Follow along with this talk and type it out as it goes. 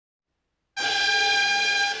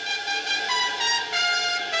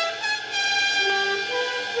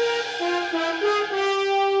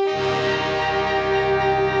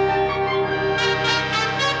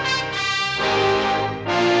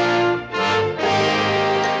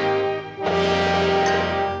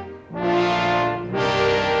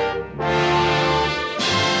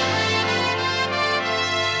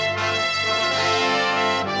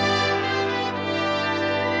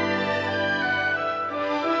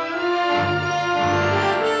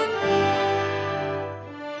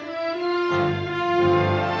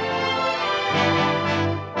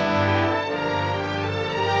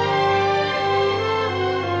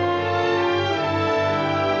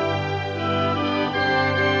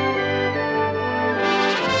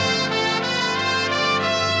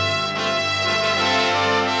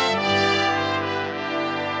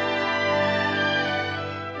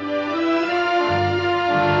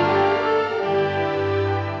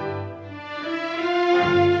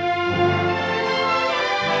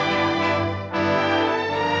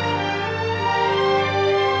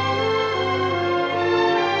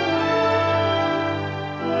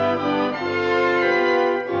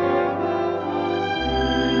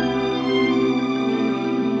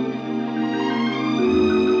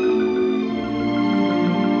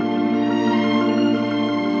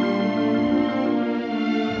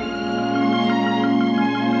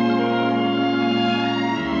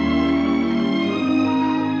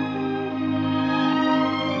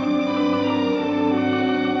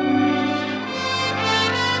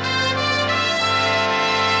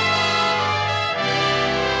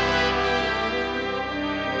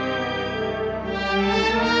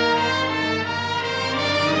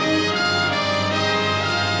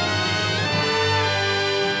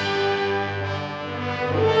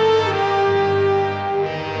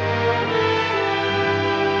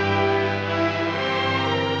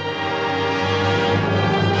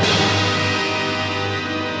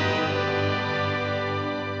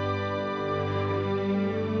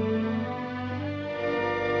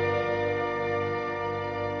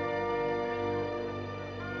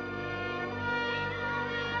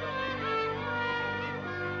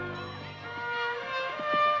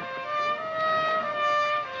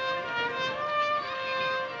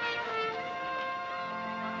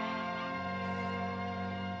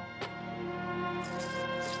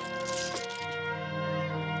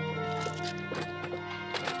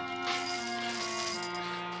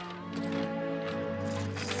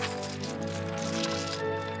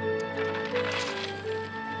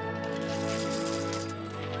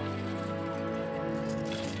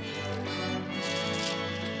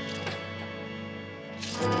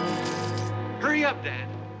Hurry up, Dan.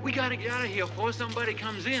 We gotta get out of here before somebody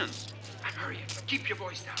comes in. I'm hurrying, but keep your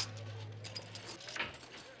voice down.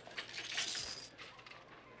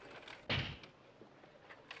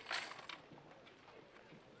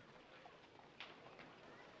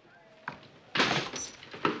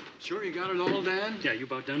 Sure you got it all, Dan? Yeah, you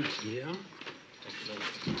about done? Yeah.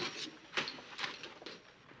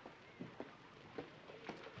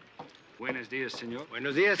 Buenos dias, senor.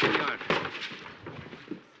 Buenos dias, senor.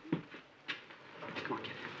 Come on,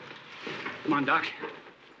 kid. Come on, Doc.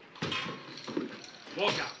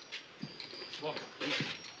 Walk out. Walk out, please.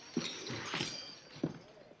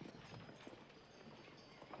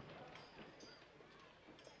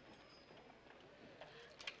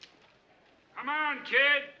 Come on,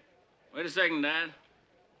 kid. Wait a second, Dad.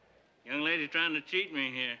 Young lady trying to cheat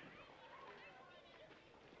me here.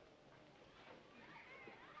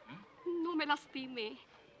 No me lastime.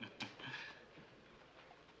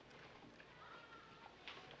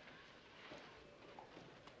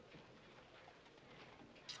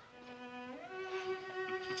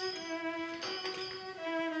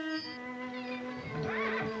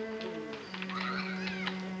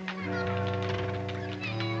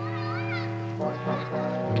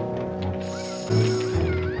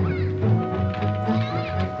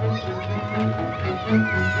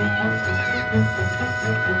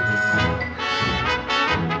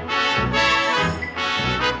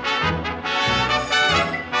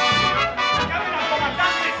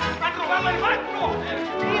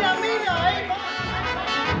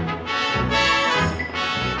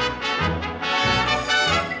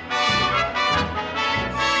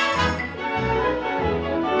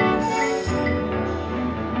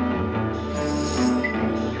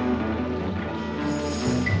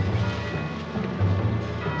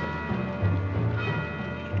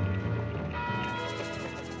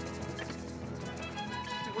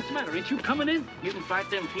 What's the matter? Ain't you coming in? You can fight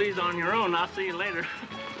them fleas on your own. I'll see you later.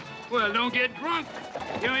 Well, don't get drunk.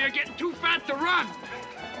 You know, you're getting too fat to run.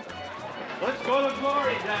 Let's go to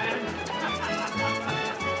glory, Dan.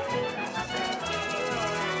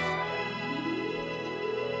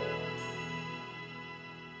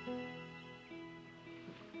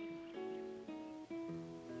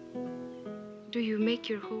 Do you make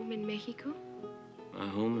your home in Mexico? My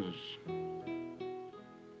home is...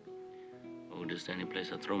 oh, just any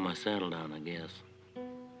place I throw my saddle down, I guess.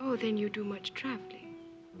 Oh, then you do much traveling.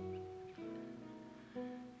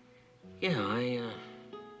 Yeah, I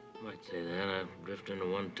might say that. I drift into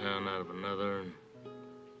one town out of another,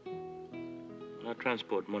 and I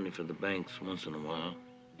transport money for the banks once in a while.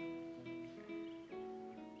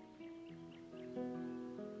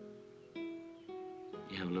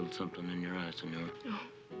 You have a little something in your eye, senor. Oh.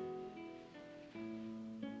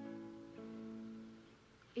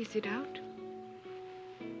 Is it out?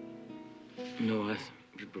 No, if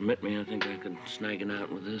you permit me, I think I could snag it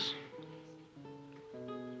out with this.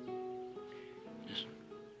 Just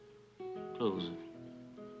close it.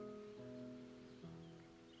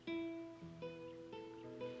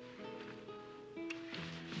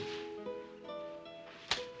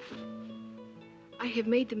 I have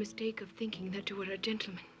made the mistake of thinking that you were a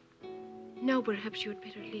gentleman. Now perhaps you had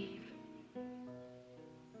better leave.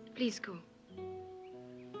 Please go.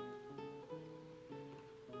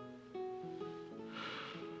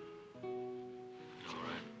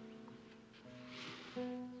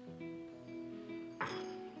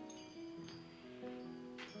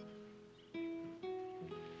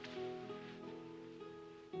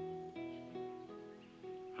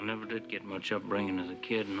 I never did get much upbringing as a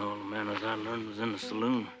kid, and all the manners I learned was in the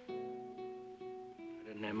saloon. I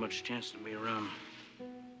didn't have much chance to be around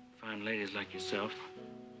fine ladies like yourself.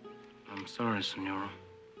 I'm sorry, Senora.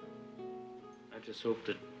 I just hope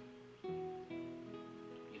that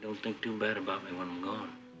you don't think too bad about me when I'm gone.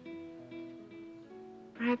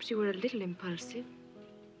 Perhaps you were a little impulsive.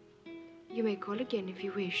 You may call again if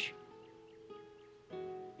you wish.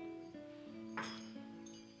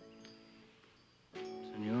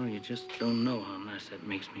 Senor, you just don't know how nice that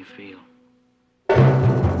makes me feel.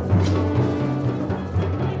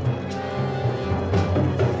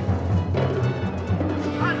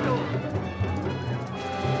 ¡Alto!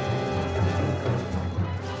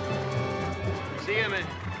 Sígueme.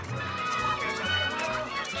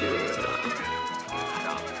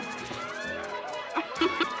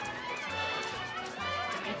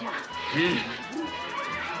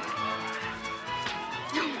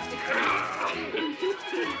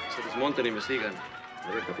 Se desmonten y me sigan.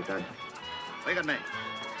 A ver, capitán. Óiganme.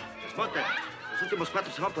 Desmonten. Los últimos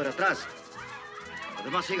 4 se van por atrás. Los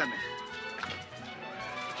demás síganme.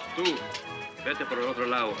 Tú, vete por el otro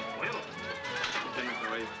lado. Bueno. Tenme,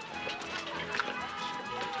 caballo.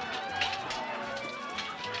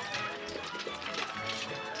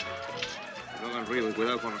 al río y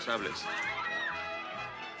cuidado con los sables.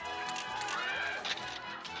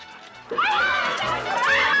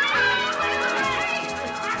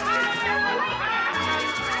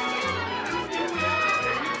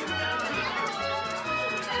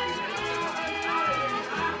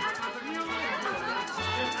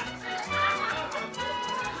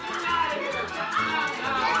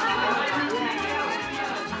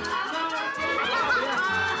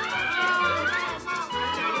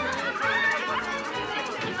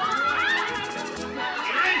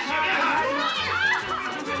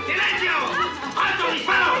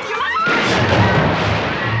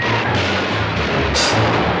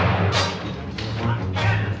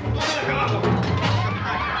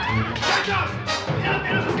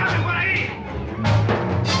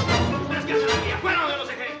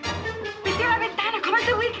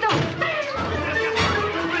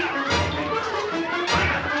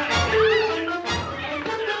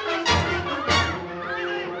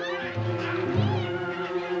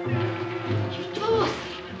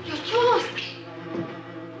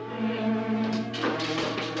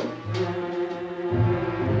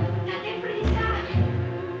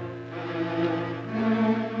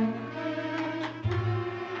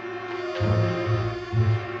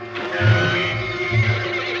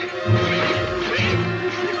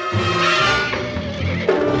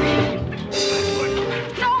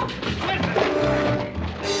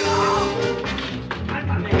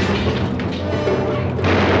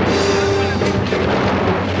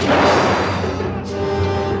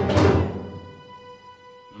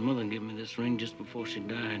 Before she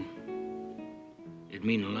died. It'd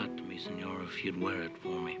mean a lot to me, Senora, if you'd wear it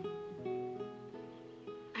for me.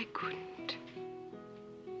 I couldn't.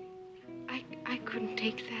 I couldn't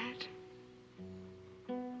take that.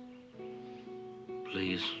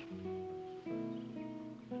 Please.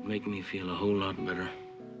 It'd make me feel a whole lot better.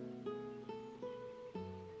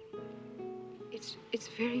 It's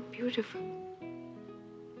very beautiful.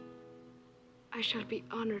 I shall be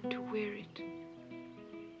honored to wear it.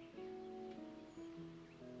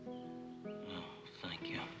 Thank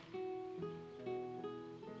you.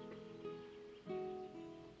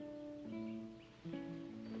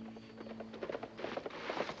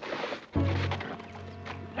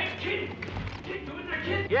 Hey, kid! Kid, you in there,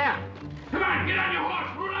 kid? Yeah. Come on, get on your horse.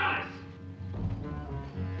 We're Alice.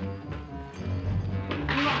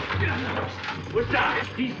 Come on, get on the horse. What's Doc?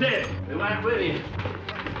 He's dead. They went with him.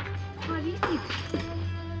 What is it?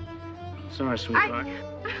 Sorry, sweetheart.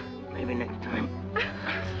 Maybe next time.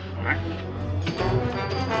 All right.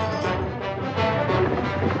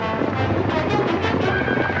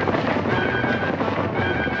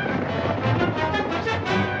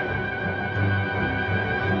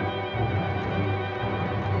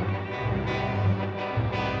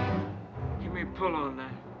 Give me a pull on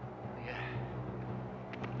that. Yeah.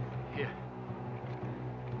 Here.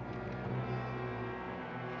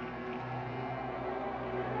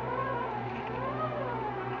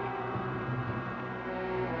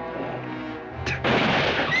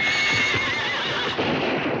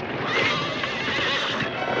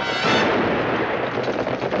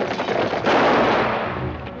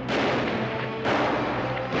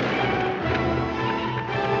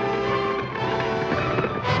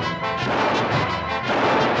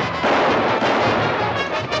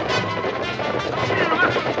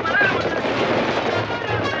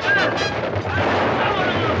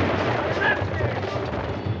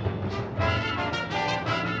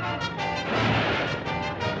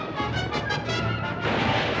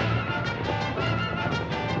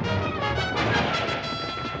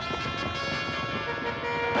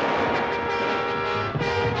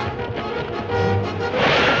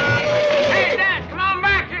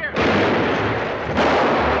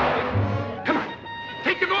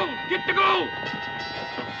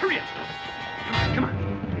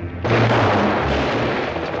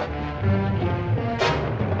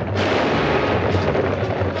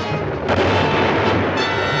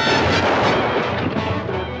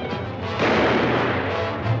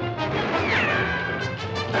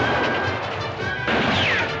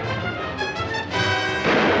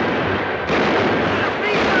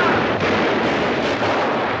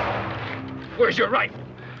 Where's your rifle?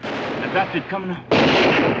 I got it coming up.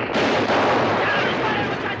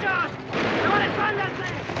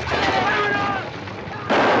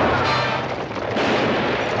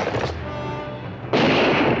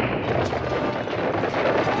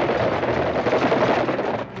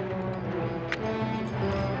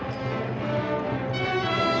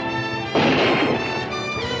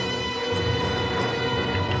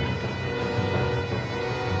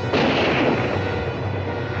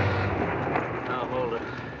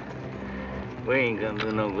 We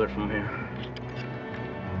We're no good from here.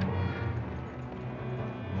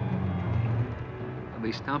 I'll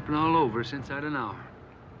be stomping all over us inside an hour.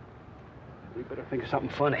 We better think of something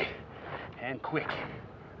funny. And quick.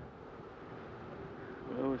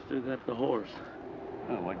 Well, we still got the horse.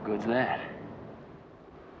 Oh, what good's that?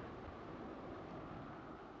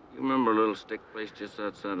 You remember a little stick place just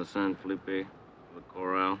outside of San Felipe? The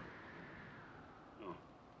corral? No.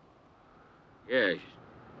 Yeah.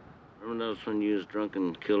 Remember that was when you was drunk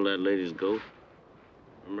and killed that lady's goat?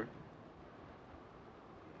 Remember?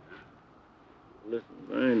 Listen,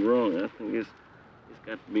 if I ain't wrong, I think it's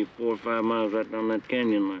got to be 4 or 5 miles right down that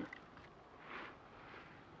canyon there.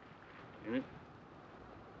 Ain't it?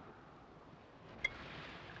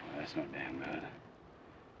 Oh, that's no damn good.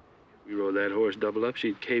 If we rode that horse double up,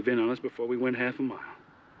 she'd cave in on us before we went half a mile.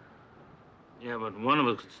 Yeah, but one of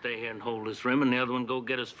us could stay here and hold this rim, and the other one go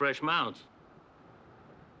get us fresh mounts.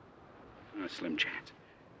 A slim chance.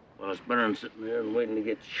 Well, it's better than sitting there and waiting to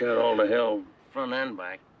get shot all to hell, front and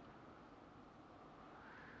back.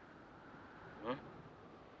 Huh?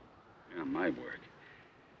 Yeah, my work.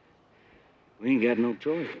 We ain't got no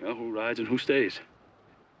choice. Well, who rides and who stays?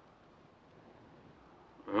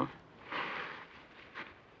 Huh?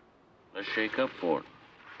 Let's shake up for it.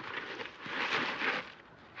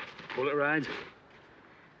 Bullet rides?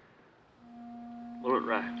 Bullet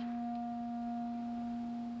rides.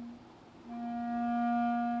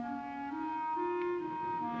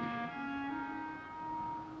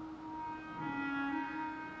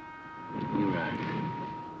 You ride.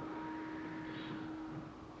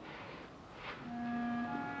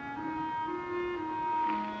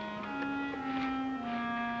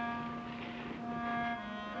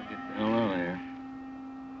 I'll get the hell out of here.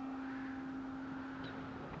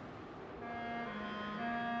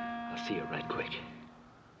 I'll see you right quick.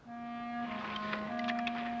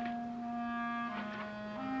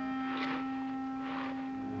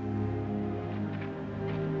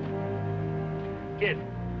 Kid.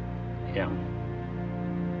 Yeah.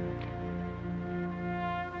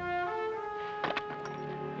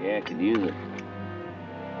 Yeah, I could use it.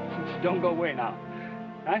 Don't go away now.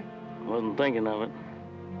 Huh? Wasn't thinking of it.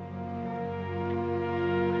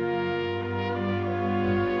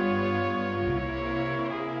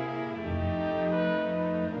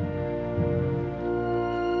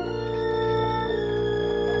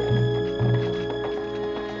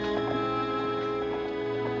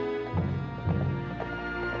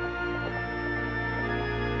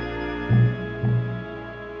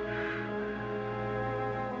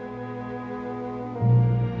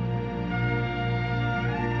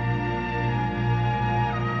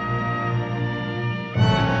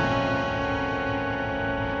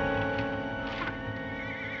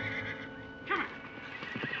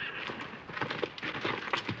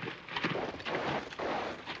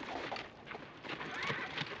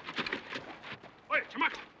 Oye,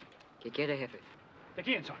 chamaco. ¿Qué quiere, jefe? ¿De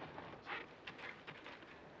quién son?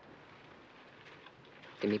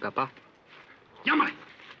 De mi papá. Llámale.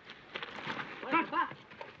 Papá.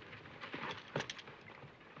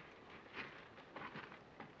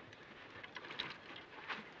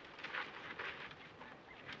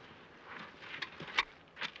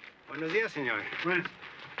 Buenos días, señor. Bueno.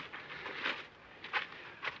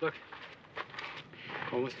 Look.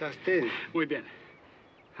 ¿Cómo está usted? Muy bien.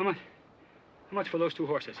 How much for those 2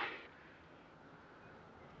 horses?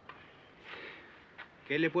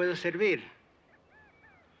 ¿Qué le puedo servir?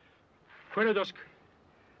 Fueron 2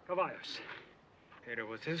 caballos. Pero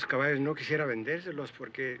pues esos caballos no quisiera vendérselos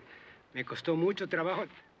porque me costó mucho trabajo.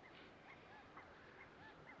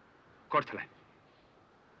 Córtale.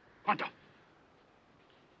 ¿Cuánto?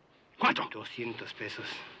 ¿Cuánto? 200 pesos.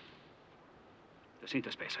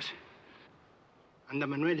 200 pesos. Anda,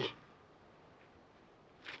 Manuel.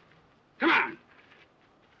 Come on!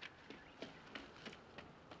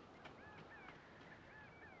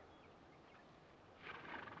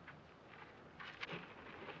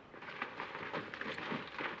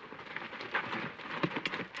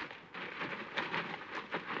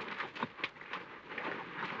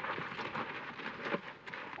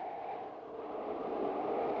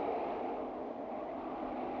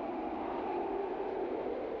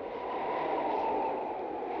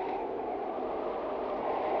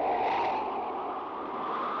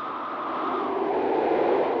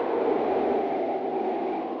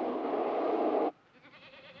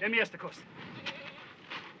 Deme esta cosa.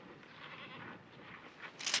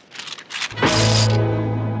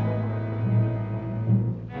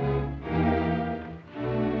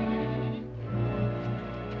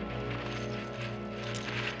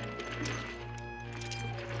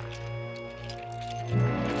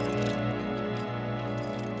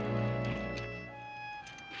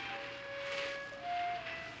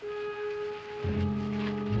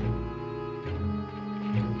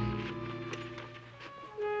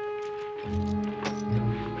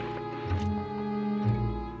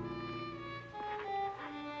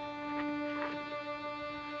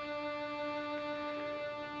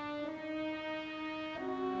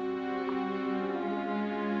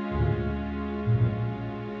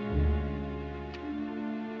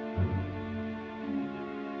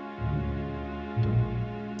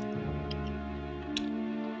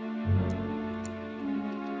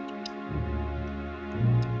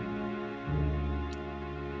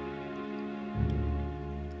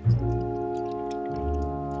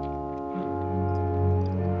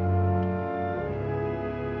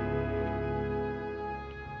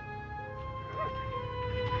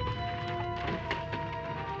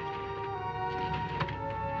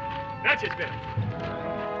 Gracias, Ben.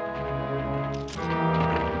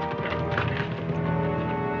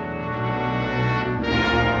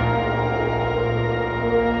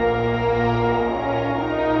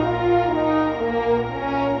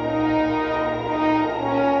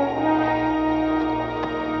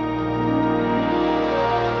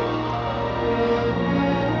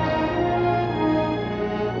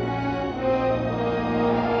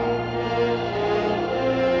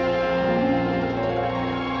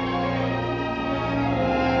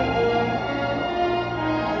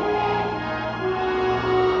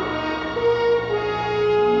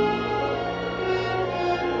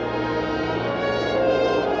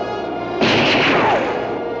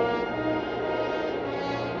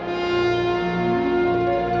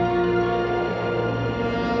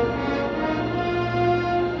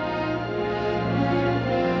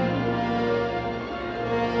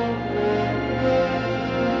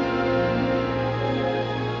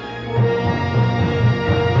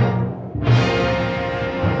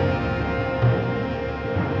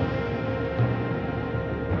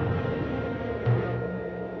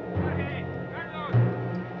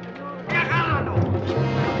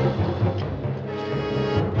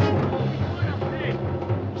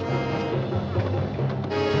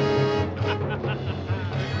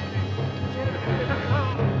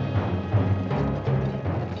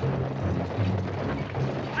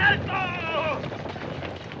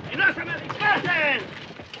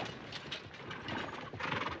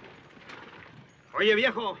 Oye,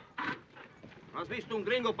 viejo, ¿no has visto un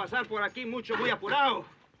gringo pasar por aquí mucho, muy apurado?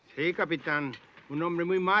 Sí, capitán. Un hombre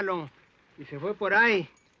muy malo. Y se fue por ahí.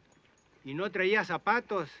 Y no traía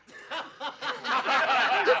zapatos.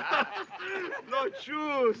 No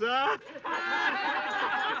chus, ¿ah?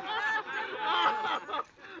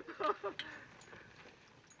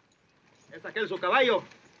 ¿Es aquel su caballo?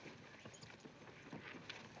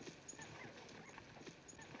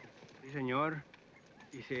 Sí, señor.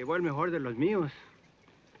 Y se llevó el mejor de los míos.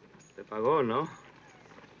 Te pagó, ¿no?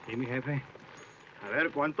 Sí, mi jefe. A ver,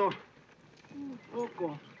 ¿cuánto? Un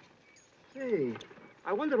poco. Hey,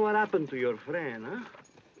 I wonder what happened to your friend, huh?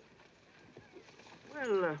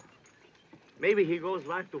 Well, maybe he goes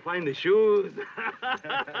back to find the shoes.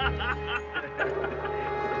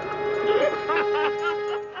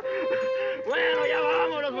 Bueno, ya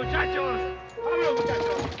vámonos, muchachos. Vámonos,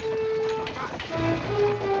 muchachos.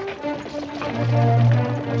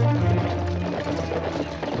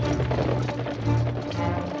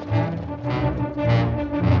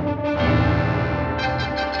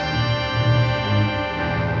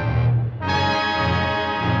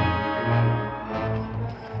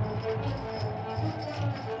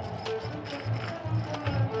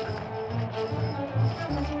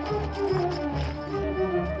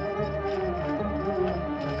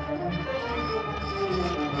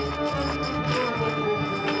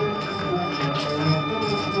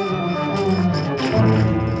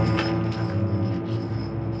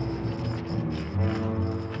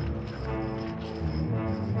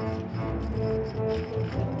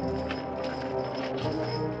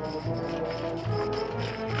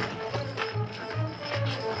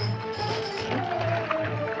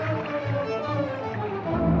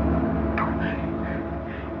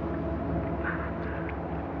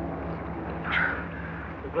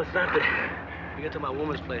 Bastante. We get to my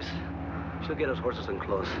woman's place. She'll get us horses and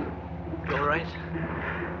clothes. You all right?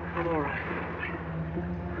 I'm all right.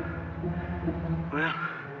 Well,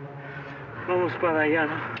 vamos para allá,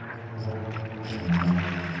 ¿no?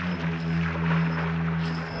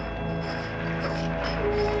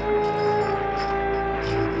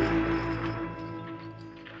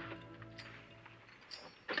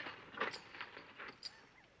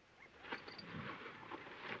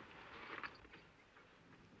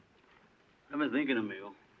 I've been thinking,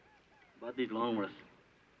 amigo, about these Longworths.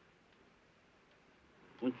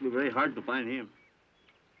 Won't be very hard to find him.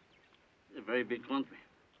 It's a very big country.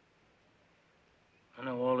 I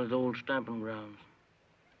know all his old stamping grounds.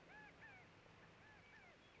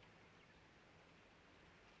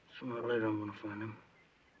 Sooner or later, I'm gonna find him.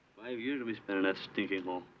 5 years we spent in that stinking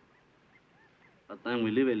hole. That time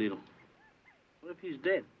we live a little. What if he's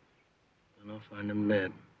dead? Then I'll find him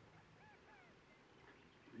dead.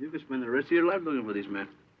 You could spend the rest of your life looking for these men.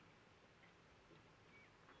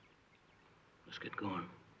 Let's get going.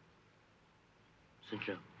 Cinch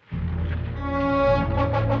up.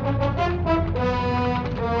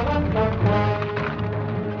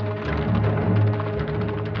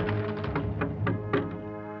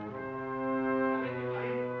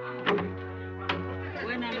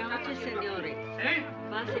 Buenas noches, señores.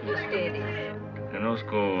 Pasen ustedes.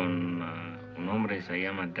 Conozco un hombre, se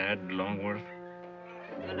llama Dad Longworth.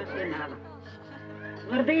 Yo no sé nada.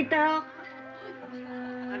 Gordito.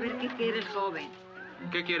 A ver, ¿qué quiere el joven?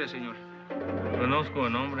 ¿Qué quiere, señor? Conozco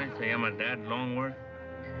un hombre, se llama Dad Longworth.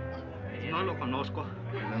 No lo conozco.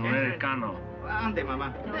 Es un americano. Ande,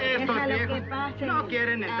 mamá. No, Estos déjalo viejos que pase. no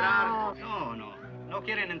quieren entrar. No. No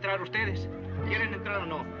quieren entrar ustedes. ¿Quieren entrar o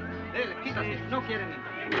no? Quítate. No quieren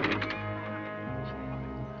entrar.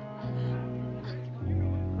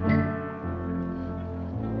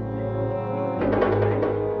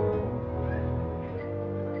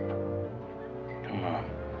 Come on.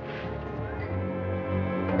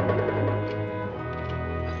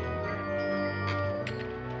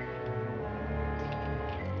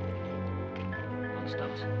 ¿Dónde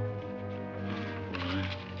estamos?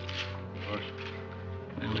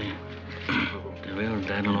 ¿Te veo,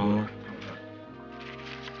 Dad Longworth?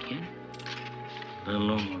 ¿Quién? Dad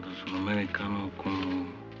Longworth es un americano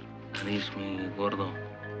con nariz muy gordo.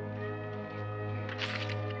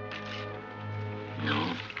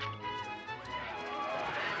 No.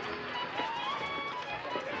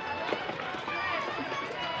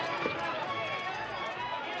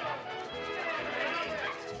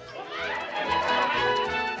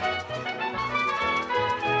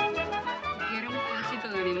 ¿Quiere un pedacito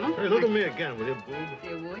de limón? Hey, look at me again, will you, boob?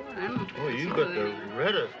 Te voy a dar un Oh, you pedacito got de the limón.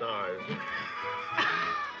 reddest eyes.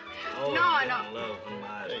 No. Love when my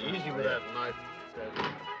eyes Hey, turn easy with red. that knife.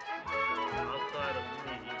 Outside of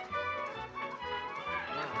me.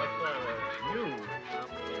 Outside of you.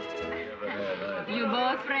 Never had eyes. You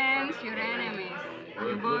both friends, your enemies.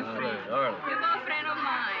 We're good friends, aren't we? You both friend of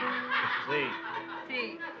mine. See.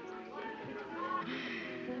 See.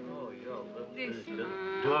 Oh, yo, This listen.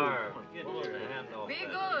 man. Barb, get your hand off Be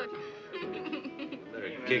that. good.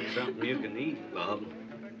 Better kick something you can eat, Bob.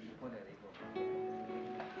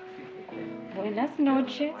 Buenas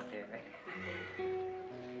noches.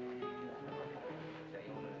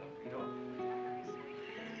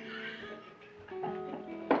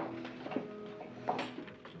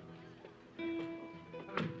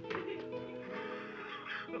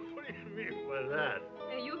 What do you mean by that?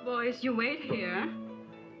 Hey, you boys, you wait here.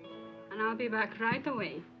 And I'll be back right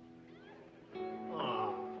away.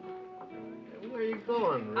 Oh. Where are you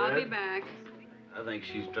going, Red? I'll be back. I think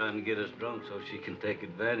she's trying to get us drunk so she can take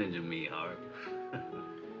advantage of me, Harp.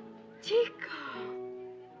 Chico.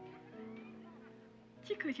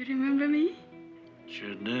 Chico, you remember me?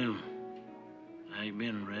 Sure do. How you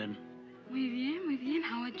been, Red? Muy bien, muy bien.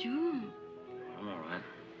 How are you? I'm all right.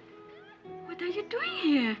 What are you doing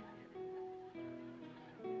here?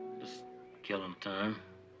 Just killing time.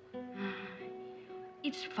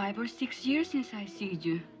 It's 5 or 6 years since I see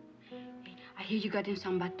you. Hey, I hear you got in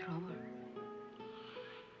some bad trouble.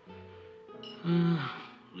 A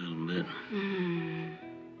little bit.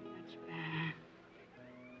 That's bad.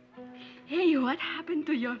 Hey, what happened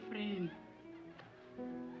to your friend?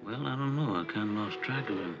 Well, I don't know. I kind of lost track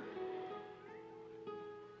of him.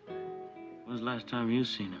 When's the last time you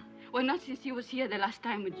seen him? Well, not since he was here the last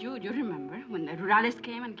time with you. You remember when the rurales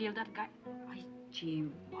came and killed that guy? Ay,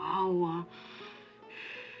 Chihuahua.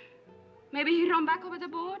 Maybe he ran back over the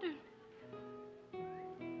border.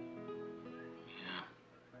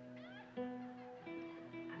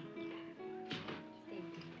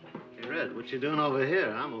 Hey, Red, what you doing over here?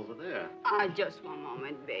 I'm over there. Just one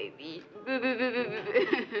moment, baby.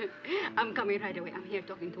 I'm coming right away. I'm here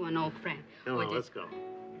talking to an old friend. Come on, let's go.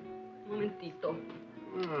 Momentito.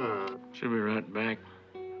 She'll be right back.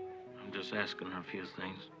 I'm just asking her a few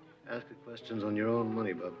things. Ask her questions on your own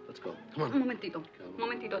money, bub. Let's go. Come on. Momentito.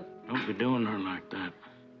 Momentito. Don't be doing her like that.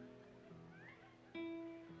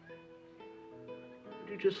 What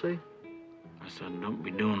did you just say? I said, don't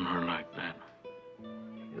be doing her like that.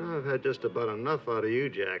 You know, I've had just about enough out of you,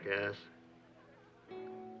 jackass.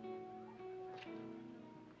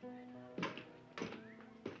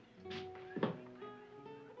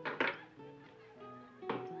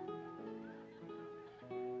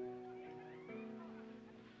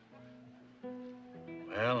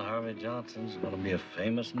 Johnny Johnson's gonna be a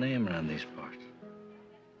famous name around these parts.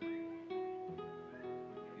 You're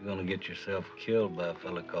gonna get yourself killed by a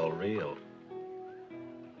fella called Rio.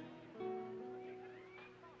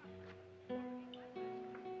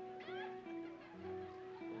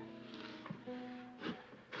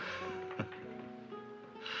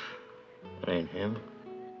 That ain't him.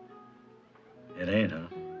 It ain't, huh?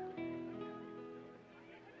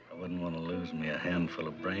 I wouldn't want to lose me a handful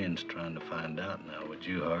of brains trying to find out now, would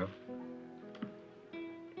you, Harv?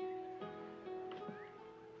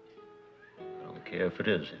 I don't care if it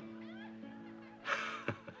is him.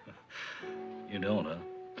 You don't, huh?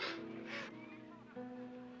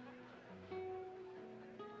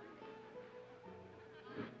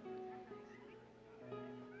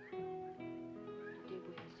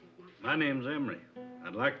 My name's Emery.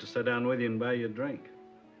 I'd like to sit down with you and buy you a drink.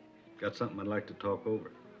 Got something I'd like to talk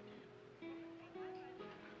over.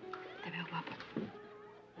 Te veo guapo.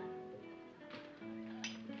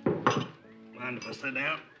 Mind if I sit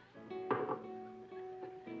down?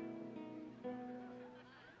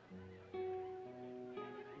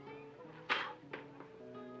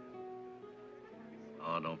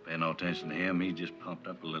 Oh, don't pay no attention to him. He's just pumped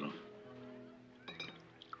up a little.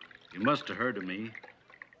 You must have heard of me,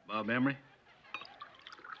 Bob Emery?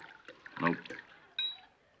 Nope.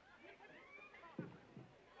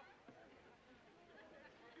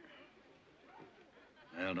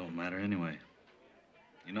 Well, don't matter anyway.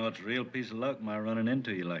 You know, it's a real piece of luck my running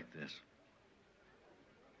into you like this.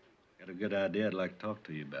 Got a good idea I'd like to talk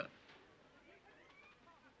to you about.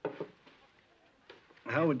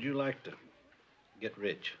 How would you like to get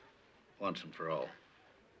rich once and for all?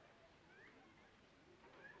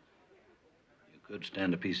 You could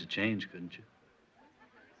stand a piece of change, couldn't you?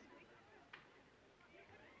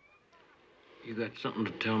 You got something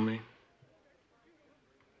to tell me?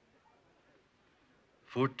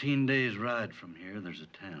 14 days' ride from here, there's a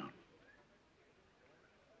town.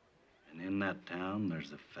 And in that town,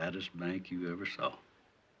 there's the fattest bank you ever saw.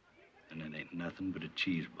 And it ain't nothing but a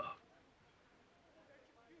cheese box.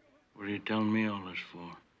 What are you telling me all this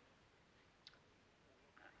for?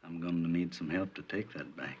 I'm going to need some help to take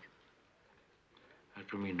that bank. How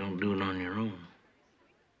come you don't do it on your own?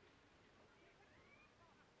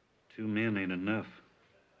 2 men ain't enough.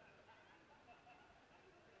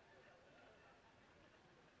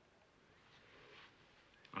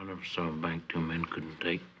 I never saw a bank 2 men couldn't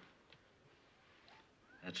take.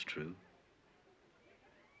 That's true.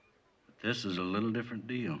 But this is a little different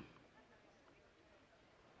deal.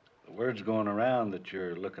 The word's going around that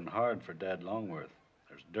you're looking hard for Dad Longworth.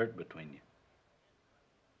 There's dirt between you.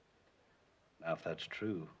 Now, if that's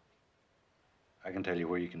true, I can tell you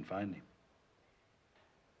where you can find him.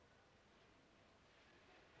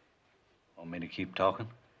 Want me to keep talking?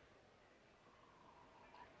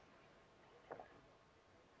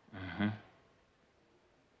 Mm-hmm.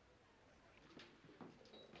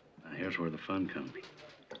 Now, here's where the fun comes.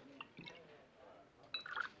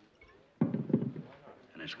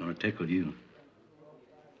 And it's going to tickle you.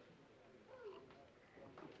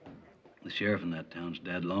 The sheriff in that town's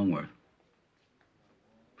Dad Longworth.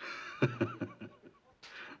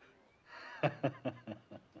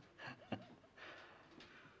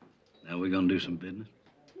 Now, we're going to do some business?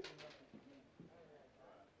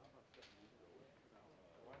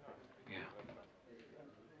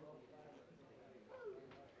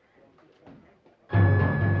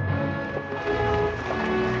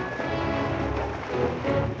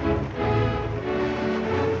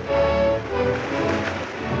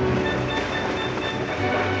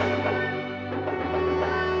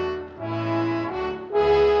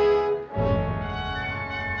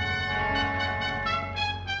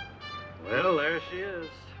 Well, there she is.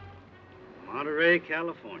 Monterey,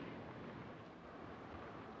 California.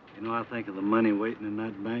 You know, I think of the money waiting in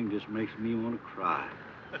that bank just makes me want to cry.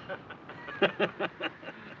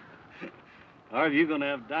 Harv, you're going to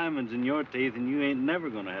have diamonds in your teeth, and you ain't never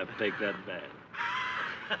going to have to take that bad.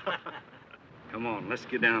 Come on, let's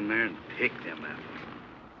get down there and pick them apples.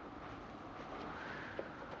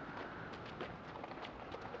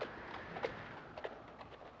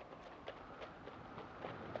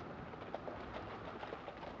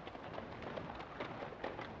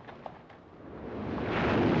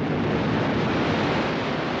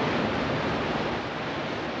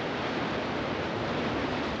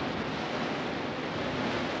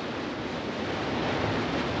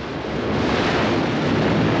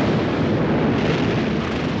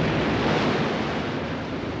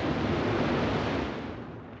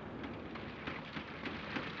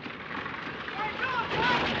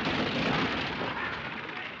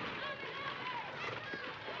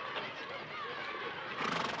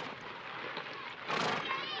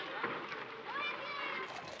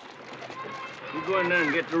 in there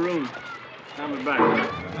and get the room. I'll be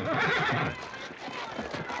back.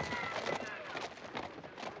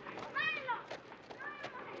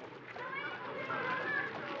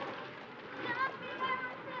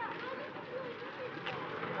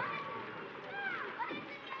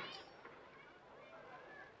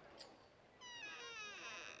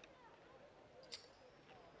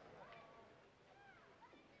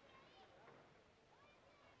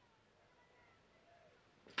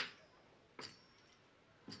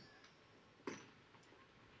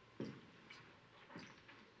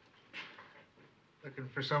 Looking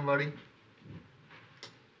for somebody?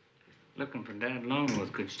 Looking for Dad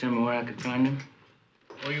Longworth. Could you tell me where I could find him?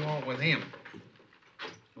 What do you want with him?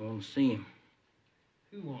 I want to see him.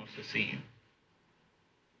 Who wants to see him?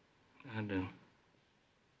 I do.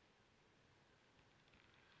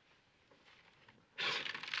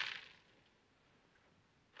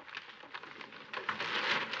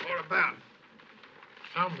 What about?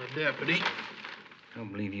 I'm the deputy. I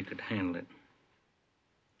don't believe you could handle it.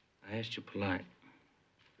 I asked you polite.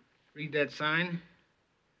 Read that sign?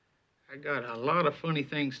 I got a lot of funny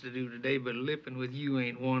things to do today, but lipping with you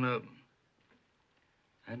ain't one of them.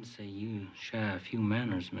 I'd say you shy a few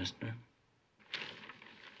manners, mister.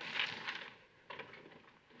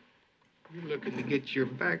 You're looking to get your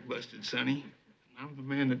back busted, Sonny. I'm the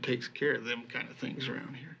man that takes care of them kind of things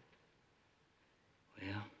around here.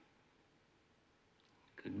 Well,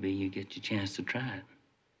 could be you get your chance to try it.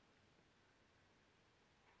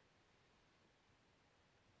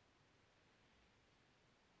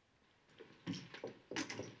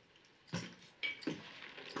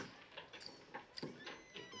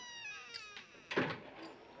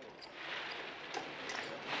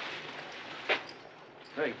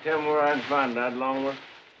 Hey, tell me where I can find Dad Longworth.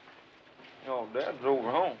 Oh, Dad's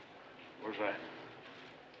over home. Where's that?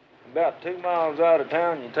 About 2 miles out of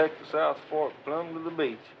town, you take the South Fork plumb to the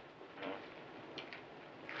beach.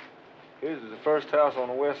 His is the first house on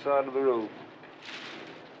the west side of the road.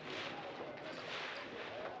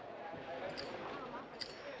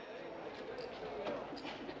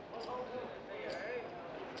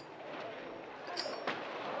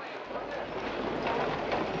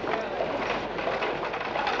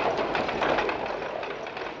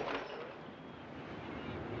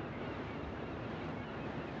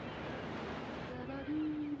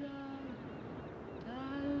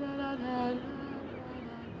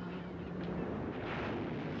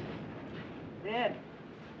 Dad,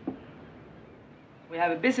 we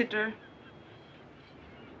have a visitor.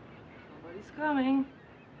 Somebody's coming.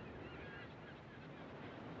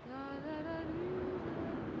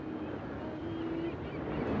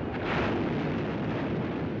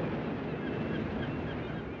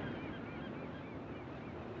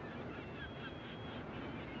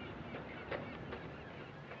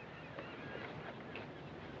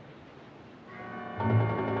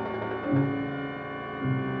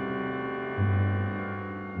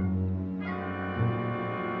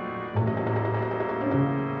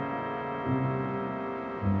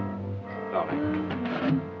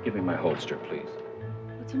 Darling, give me my holster, please.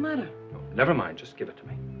 What's the matter? No, never mind. Just give it to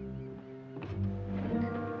me.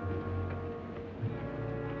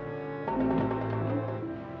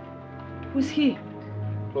 Who's he?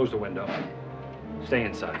 Close the window. Stay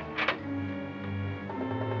inside.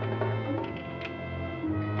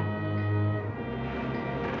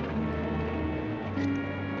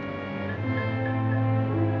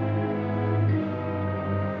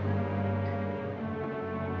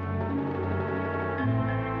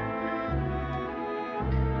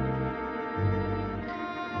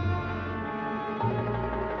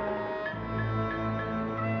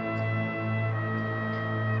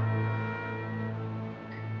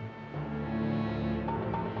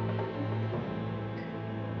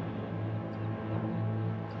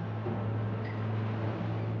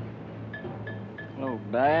 Hello,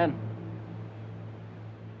 Dad.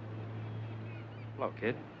 Hello,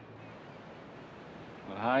 kid.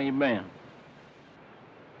 Well, how you been?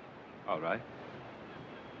 All right.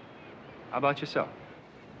 How about yourself?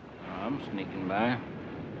 I'm sneaking by.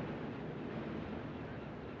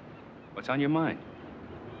 What's on your mind?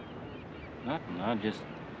 Nothing. I just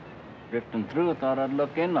drifting through. Thought I'd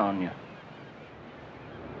look in on you.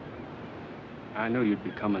 I knew you'd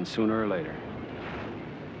be coming sooner or later.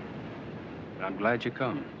 But I'm glad you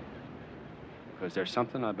come. Because there's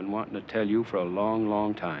something I've been wanting to tell you for a long,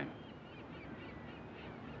 long time.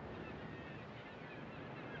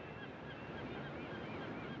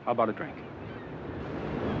 How about a drink?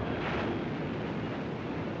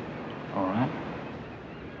 All right.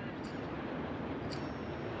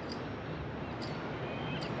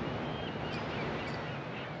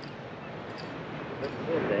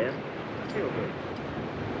 Feel good.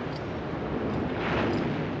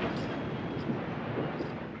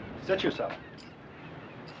 Sit yourself.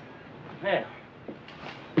 Yeah.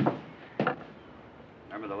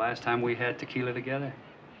 Remember the last time we had tequila together?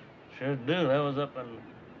 Sure do. That was up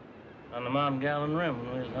on the Mount Gallon Rim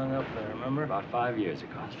when we was hung up there, remember? About 5 years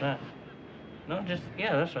ago. That's right. No,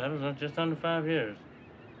 yeah, that's right. It was just under 5 years.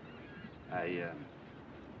 I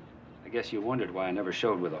guess you wondered why I never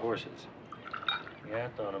showed with the horses. Yeah, I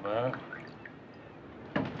thought about it.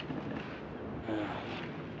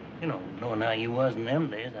 You know, knowing how you was in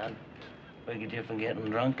them days, I figured you for getting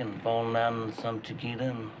drunk and falling down in some chiquita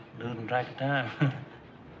and losing track of time.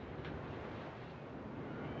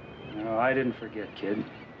 No, I didn't forget, kid.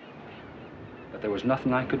 But there was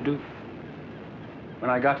nothing I could do.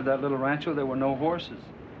 When I got to that little rancho, there were no horses.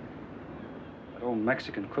 That old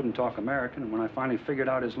Mexican couldn't talk American, and when I finally figured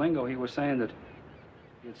out his lingo, he was saying that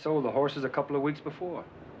he had sold the horses a couple of weeks before.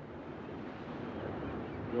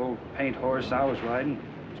 The old paint horse I was riding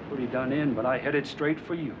was pretty done in, but I headed straight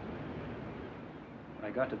for you. When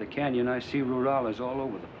I got to the canyon, I see rurales all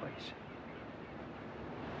over the place.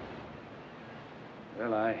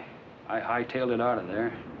 Well, I hightailed it out of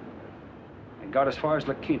there and got as far as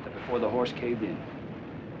La Quinta before the horse caved in.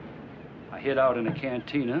 I hid out in a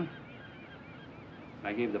cantina, and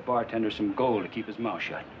I gave the bartender some gold to keep his mouth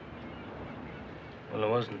shut. Well, there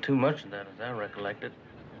wasn't too much of that, as I recollect it.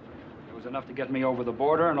 It was enough to get me over the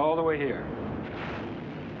border and all the way here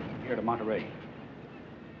to Monterey.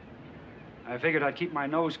 I figured I'd keep my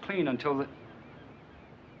nose clean until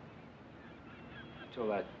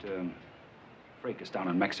that fracas down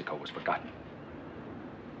in Mexico was forgotten.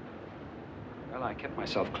 Well, I kept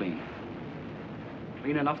myself clean.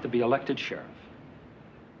 Clean enough to be elected sheriff.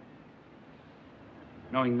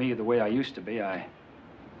 Knowing me the way I used to be, I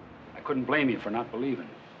couldn't blame you for not believing.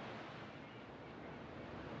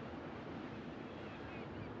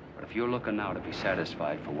 But if you're looking now to be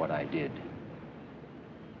satisfied for what I did,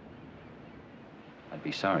 I'd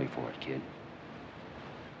be sorry for it, kid.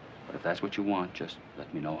 But if that's what you want, just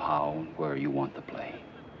let me know how and where you want the play.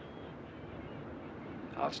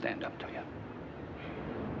 I'll stand up to you.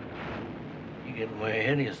 You're getting way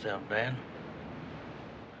ahead of yourself, Dad.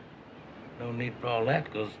 No need for all that,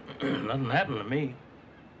 because nothing happened to me.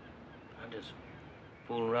 I just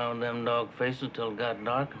fooled around them dog faces till it got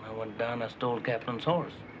dark, and I went down and I stole the captain's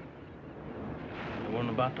horse. They weren't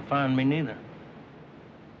about to find me neither.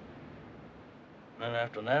 Then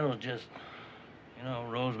after that, it was just, you know,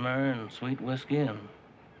 rosemary and sweet whiskey and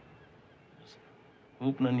just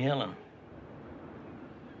whooping and yelling.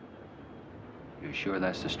 You sure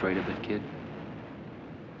that's the straight of it, kid?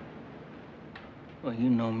 Well, you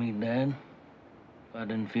know me, Dad. If I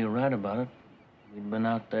didn't feel right about it, we'd been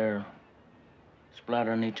out there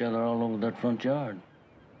splattering each other all over that front yard.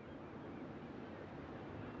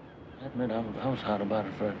 I admit I was hot about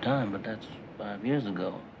it for a time, but that's 5 years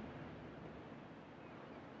ago.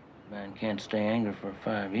 Man can't stay angry for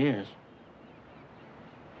 5 years.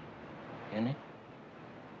 Can he?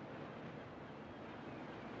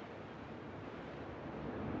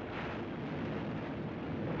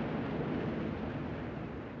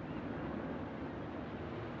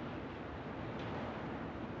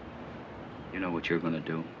 You know what you're gonna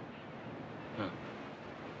do? Huh.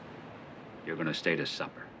 You're gonna stay to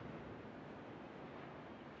supper.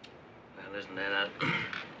 Well, listen, Dad,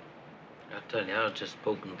 I'll tell you, I was just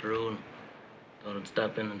poking through and thought I'd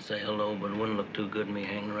stop in and say hello, but it wouldn't look too good me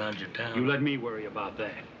hanging around your town. You let me worry about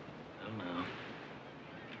that. Well, now,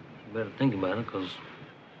 you better think about it, because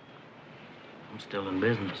I'm still in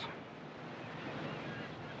business.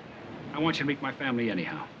 I want you to meet my family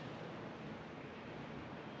anyhow.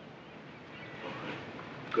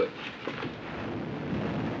 Good.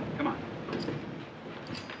 Come on.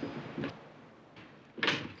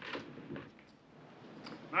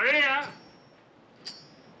 Maria!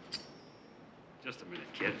 Just a minute,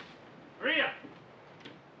 kid. Maria!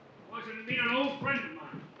 I want you to meet an old friend of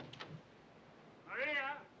mine.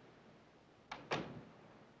 Maria!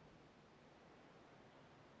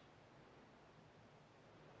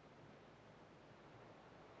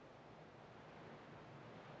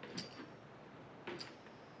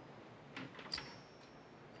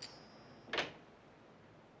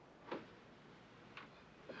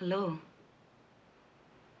 Hello.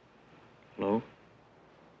 Hello?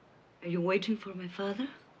 Are you waiting for my father?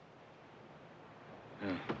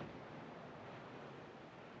 Yeah.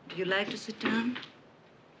 Do you like to sit down?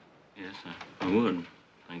 Yes, I would.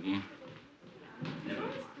 Thank you.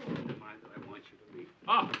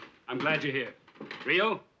 Oh, I'm glad you're here.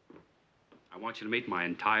 Rio, I want you to meet my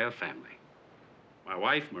entire family. My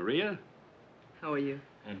wife, Maria. How are you?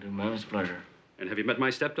 I do, ma'am. It's a pleasure. And have you met my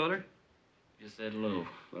stepdaughter? Just said hello.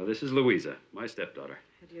 Well, this is Louisa, my stepdaughter.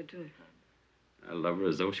 How do you do? I love her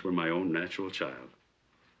as though she were my own natural child.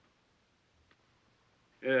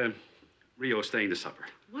 Rio's staying to supper.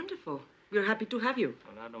 Wonderful. We're happy to have you.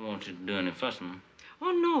 But I don't want you to do any fussing.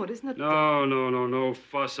 Oh, no, it is not. No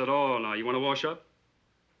fuss at all. Now, you want to wash up?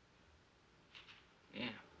 Yeah.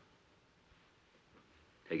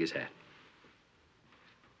 Take his hat.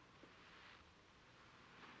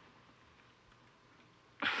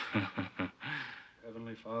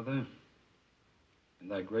 Heavenly Father, in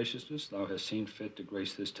thy graciousness, thou hast seen fit to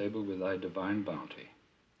grace this table with thy divine bounty.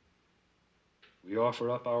 We offer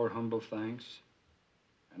up our humble thanks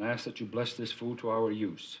and ask that you bless this food to our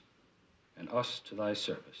use and us to thy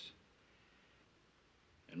service.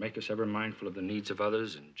 And make us ever mindful of the needs of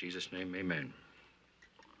others. In Jesus' name, amen.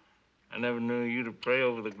 I never knew you to pray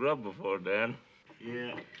over the grub before, Dad.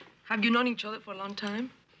 Yeah. Have you known each other for a long time?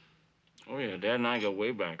 Oh, yeah. Dad and I go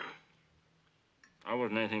way back. I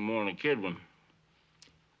wasn't anything more than a kid when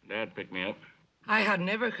Dad picked me up. I had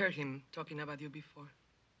never heard him talking about you before.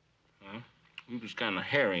 Huh? He was kind of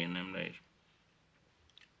hairy in them days.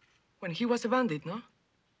 When he was a bandit, no?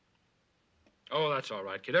 Oh, that's all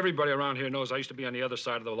right, kid. Everybody around here knows I used to be on the other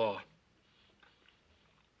side of the law.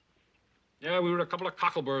 Yeah, we were a couple of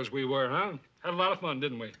cockleburs, we were, huh? Had a lot of fun,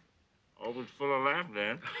 didn't we? Always full of laugh,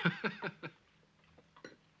 Dad.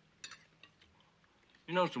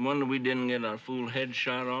 You know, it's a wonder we didn't get our fool head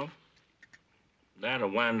shot off. That'd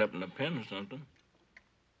have wound up in a pen or something.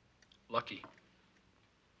 Lucky.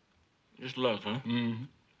 Just luck, huh? Mm-hmm.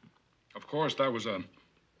 Of course, that was a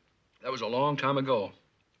long time ago.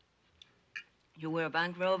 You were a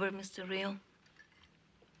bank robber, Mr. Rio?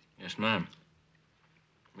 Yes, ma'am.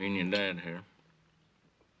 Me and your dad here.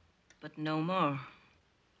 But no more.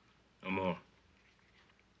 No more.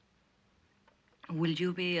 Will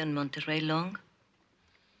you be in Monterrey long?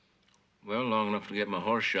 Well, long enough to get my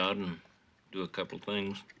horse shod and do a couple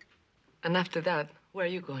things. And after that, where are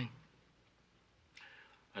you going?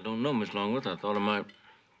 I don't know, Miss Longworth. I thought I might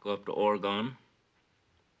go up to Oregon.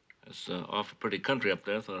 It's awful pretty country up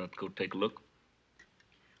there. Thought I'd go take a look.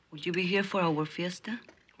 Will you be here for our fiesta?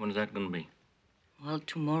 When is that going to be? Well,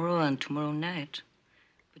 tomorrow and tomorrow night.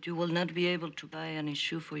 But you will not be able to buy any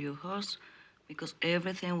shoe for your horse because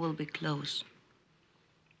everything will be closed.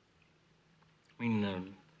 I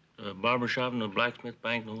mean, barber shop and the blacksmith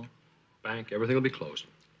bank, no? Bank, everything will be closed.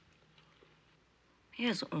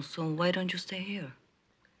 Yes, so why don't you stay here?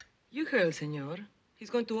 You heard, senor. He's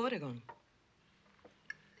going to Oregon.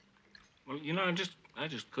 Well, you know, I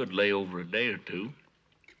just could lay over a day or two.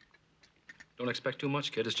 Don't expect too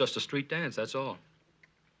much, kid. It's just a street dance, that's all.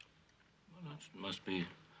 Well, that must be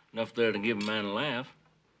enough there to give a man a laugh.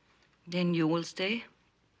 Then you will stay?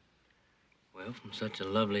 Well, from such a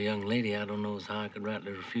lovely young lady, I don't know as how I could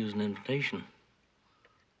rightly refuse an invitation.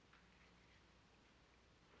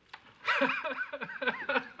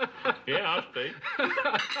 Yeah, I'll stay.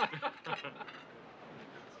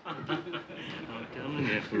 I'm telling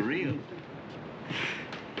you, for real.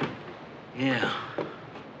 Yeah.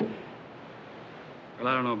 Well,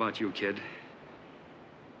 I don't know about you, kid,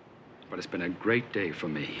 but it's been a great day for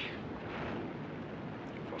me.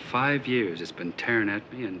 For 5 years, it's been tearing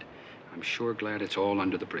at me, and I'm sure glad it's all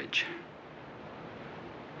under the bridge.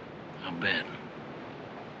 I'll bet.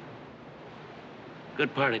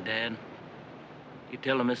 Good party, Dad. You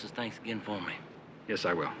tell the missus thanks again for me. Yes,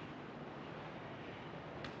 I will.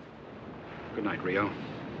 Good night, Rio.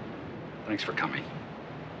 Thanks for coming.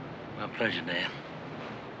 My pleasure, Dad.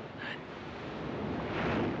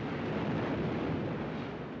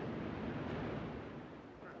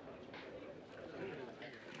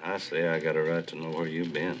 I say I got a right to know where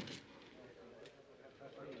you've been.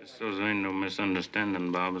 Just so there ain't no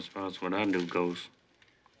misunderstanding, Bob, as far as what I do goes.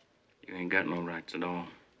 You ain't got no rights at all.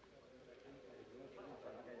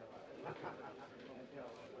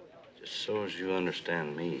 Just so as you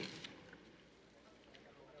understand me.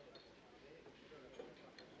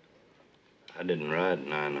 I didn't ride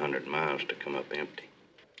 900 miles to come up empty.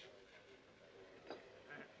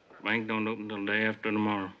 Bank don't open till the day after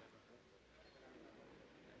tomorrow.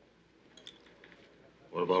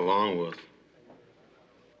 What about Longworth?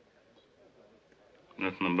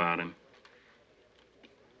 Nothing about him.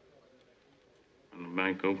 When the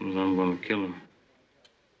bank opens, I'm gonna kill him.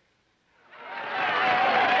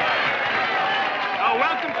 Now,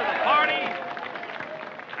 welcome to the party,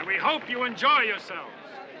 and we hope you enjoy yourselves.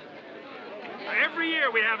 Now, every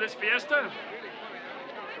year we have this fiesta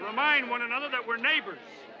to remind one another that we're neighbors,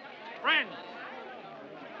 friends.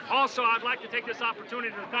 Also, I'd like to take this opportunity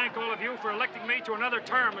to thank all of you for electing me to another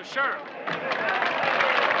term as sheriff.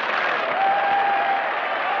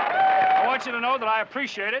 want you to know that I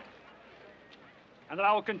appreciate it and that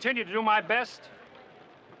I will continue to do my best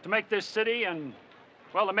to make this city and,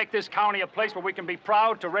 well, to make this county a place where we can be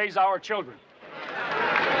proud to raise our children.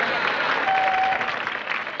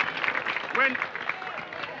 When...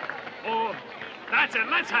 Oh, that's it.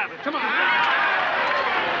 Let's have it. Come on.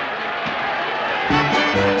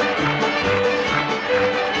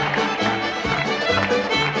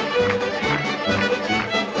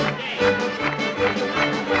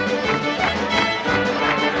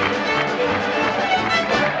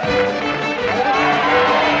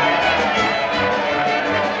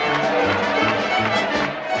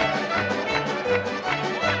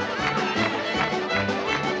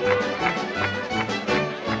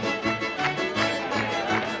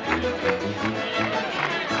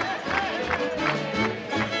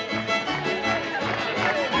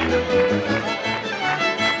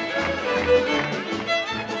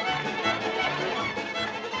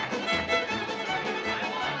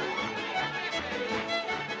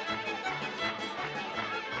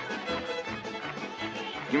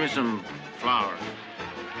 Give me some flowers.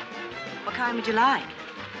 What kind would you like?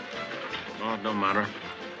 Oh, it don't matter.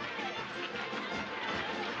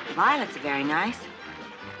 Violets are very nice.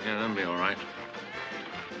 Yeah, that'll be all right.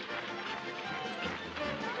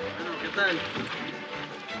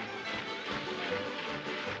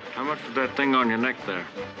 How much for that thing on your neck there?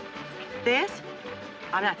 This?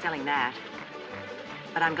 I'm not selling that.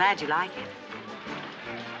 But I'm glad you like it.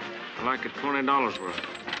 I like it $20 worth.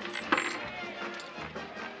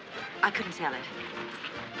 I couldn't sell it.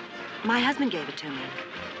 My husband gave it to me.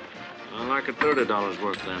 I like it $30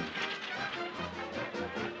 worth then.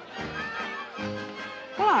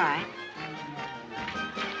 Well, all right.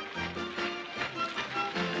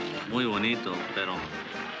 Muy bonito, pero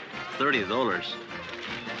 $30.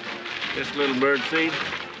 This little bird seed?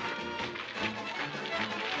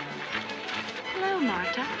 Hello,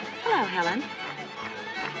 Marta. Hello, Helen.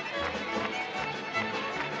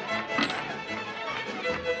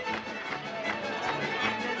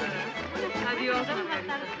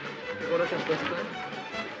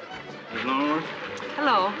 Miss Longworth?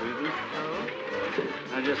 Hello.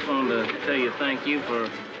 I just wanted to tell you thank you for a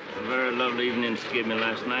very lovely evening to give me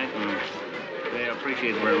last night, and I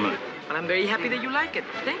appreciate it very much. And I'm very happy that you like it.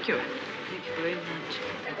 Thank you. Thank you very much.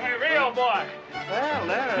 Hey, Rio boy. Well,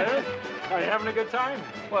 there it is. Are you having a good time?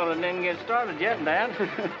 Well, it didn't get started yet, Dad.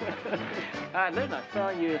 I did. I saw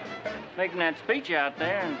you making that speech out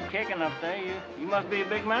there and kicking up there. You must be a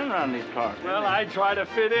big man around these parts. Well, I try to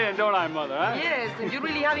fit in, don't I, Mother, huh? Yes, and you're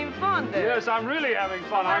really having fun there. Yes, I'm really having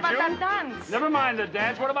fun, What aren't about you? that dance? Never mind the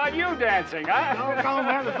dance. What about you dancing, huh? No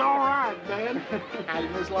comment. It's all right, Dad. Howdy,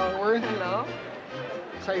 Miss Longworth. Hello.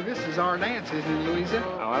 Say, this is our dance, isn't it, Louisa?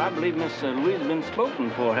 Oh, well, I believe Miss Louisa's been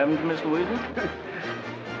spoken for, haven't you, Miss Louisa?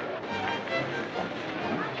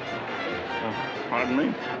 Pardon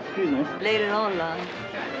me? Excuse me. Later on, Lon.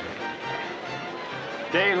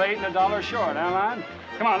 Day late and $1 short, huh, Lon?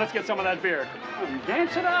 Come on, let's get some of that beer. Come on,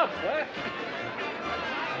 dance it up, huh?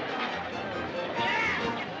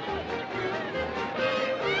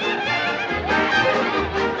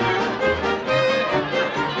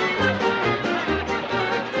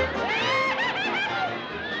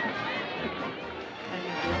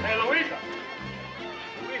 Hey, Louisa.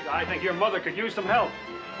 Louisa, I think your mother could use some help.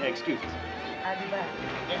 Hey, excuse us. I'll be back.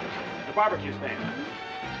 The barbecue stand.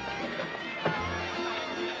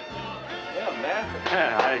 Yeah,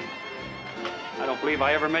 Dad. I don't believe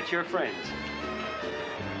I ever met your friends.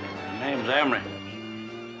 My name's Emery.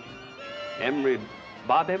 Emery,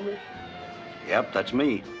 Bob Emery? Yep, that's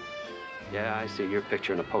me. Yeah, I see your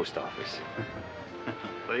picture in the post office.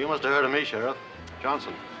 Well, you must have heard of me, Sheriff.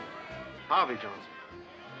 Johnson. Harvey Johnson.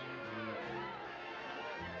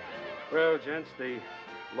 Well, gents, the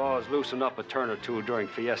laws loosen up a turn or two during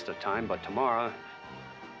fiesta time, but tomorrow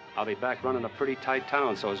I'll be back running a pretty tight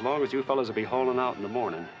town, so as long as you fellas will be holding out in the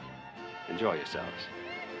morning, enjoy yourselves.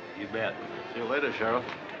 You bet. See you later, Sheriff.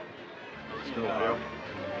 See you later.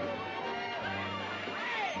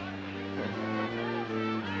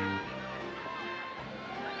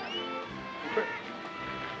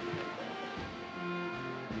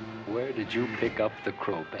 Where did you pick up the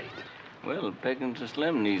crow bait? Well, pickings are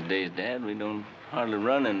slim these days, Dad. We don't hardly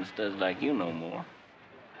run into studs like you no more.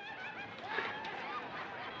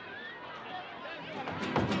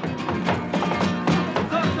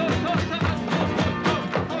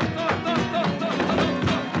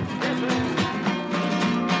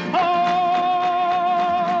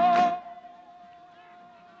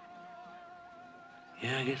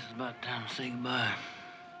 Yeah, I guess it's about time to say goodbye.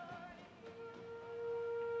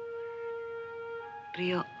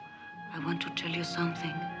 Rio, I want to tell you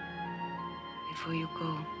something. before you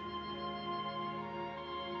go.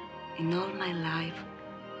 In all my life,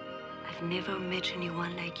 I've never met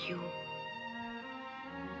anyone like you.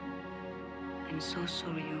 I'm so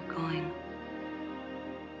sorry you're going,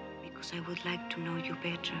 because I would like to know you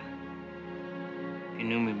better. If you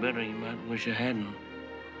knew me better, you might wish you hadn't.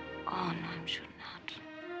 Oh, no, I'm sure not.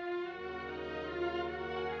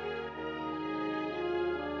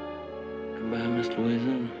 Goodbye, Miss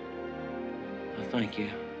Louisa. I thank you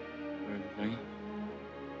for everything.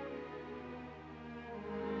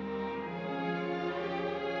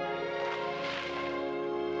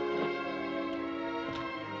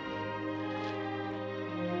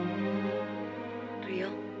 Rio?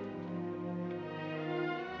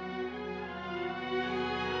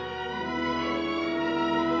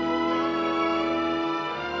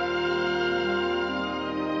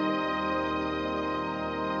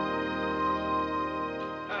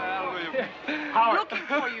 Howard. Looking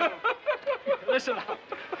for you. Listen,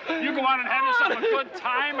 you go on and have yourself a good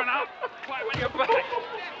time, and I'll fly when you're back.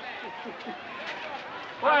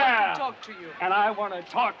 I want to talk to you. And I want to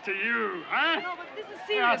talk to you, huh? No, but this is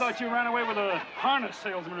serious. Yeah, I thought you ran away with a harness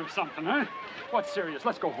salesman or something, huh? What's serious?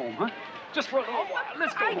 Let's go home, huh? Just for a little while.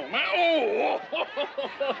 Let's go home, huh?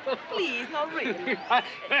 Oh! Please, no, really.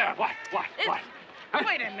 There, what? Huh?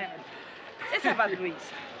 Wait a minute. It's about Louisa.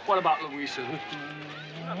 What about Louisa?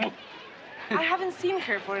 I haven't seen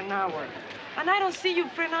her for an hour. And I don't see your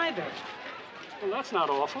friend either. Well, that's not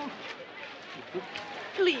awful.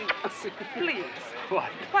 Please, please.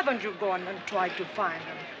 What? Why don't you go on and try to find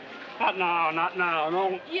them? Not now,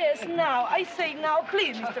 no. Yes, now. I say now.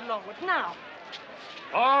 Please, Mr. Longworth, now.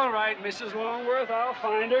 All right, Mrs. Longworth, I'll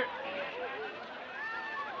find her.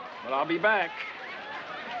 But I'll be back.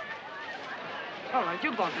 All right,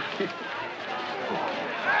 you go now.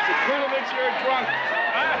 Sekulovich, you're drunk.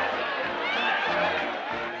 Huh?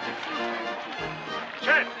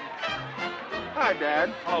 Chet! Hi, Dad.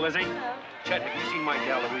 Hello, Lizzie. Chet, have you seen my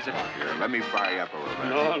gal, Louisa? Here, let me fire you up a little bit.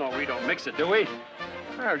 No, we don't mix it, do we?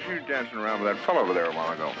 Oh, she was dancing around with that fellow over there a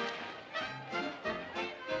while ago.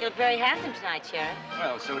 You look very handsome tonight, Sheriff.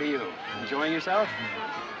 Well, so do you. Enjoying yourself?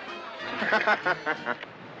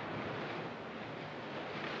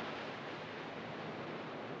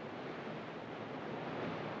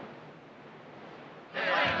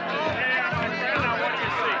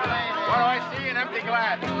 What do I see? An empty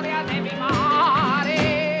glass.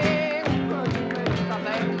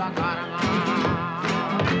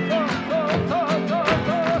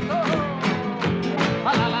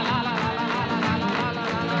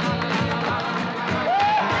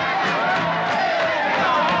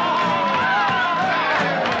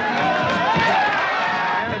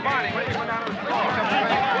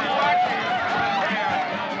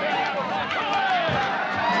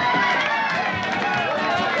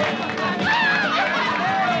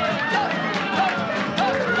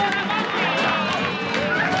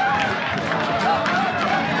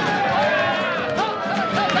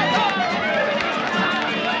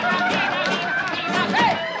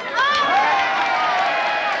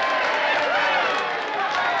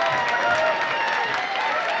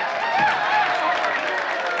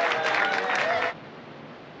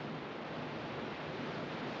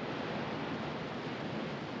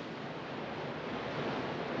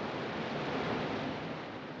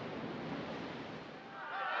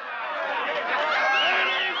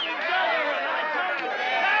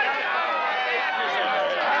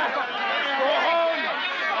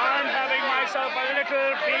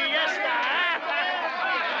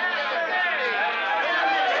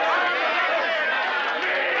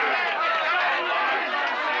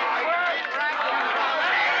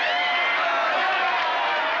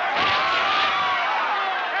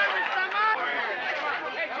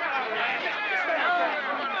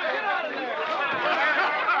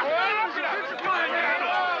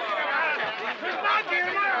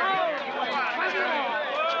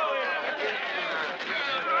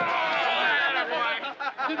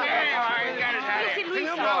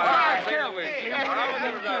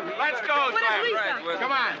 Let's go,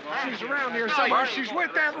 come on. She's around here somewhere. She's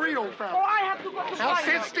with that Rio fellow. Oh, I have to go to Now find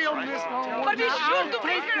sit her. still, Miss Longworth. But be sure to take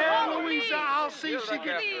take her care of home, Louisa. please. I'll see she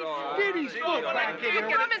gets Diddy's foot back in You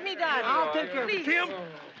here. promised me that. I'll take care of it. Please. Tim,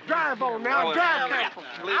 drive on now. Drive careful.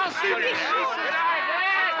 I'll see Miss Louisa.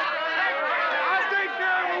 I'll take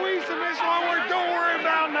care of Louisa, Miss Longworth. Don't worry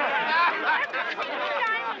about nothing.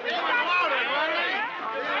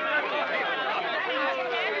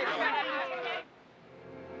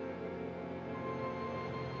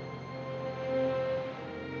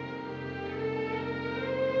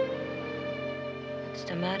 What's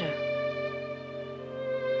the matter?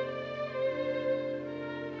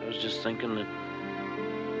 I was just thinking that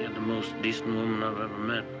you're the most decent woman I've ever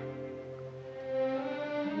met.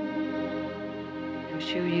 I'm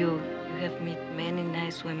sure you have met many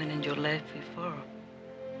nice women in your life before.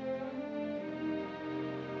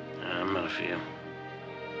 I met a few.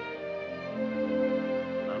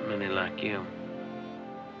 Not many like you.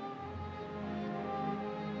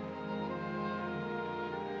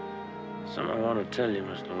 Something I want to tell you,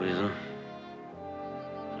 Miss Louisa.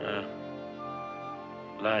 I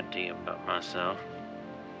lied to you about myself.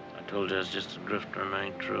 I told you I was just a drifter, and I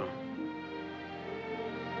ain't true.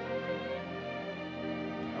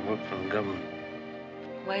 I work for the government.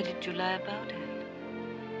 Why did you lie about it?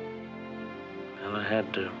 Well, I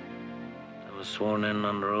had to. I was sworn in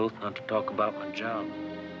under oath not to talk about my job.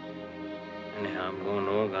 Anyhow, I'm going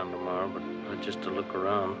to Oregon tomorrow, but not just to look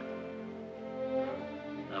around.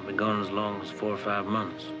 I'll be gone as long as 4 or 5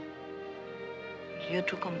 months. You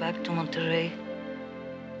to come back to Monterrey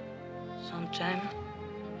sometime?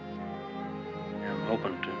 Yeah, I'm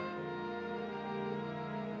hoping to.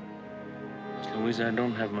 Miss Louisa, I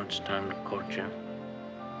don't have much time to court you.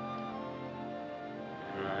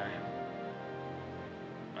 And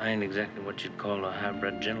I ain't exactly what you'd call a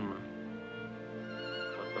high-bred gentleman.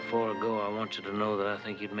 But before I go, I want you to know that I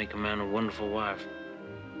think you'd make a man a wonderful wife.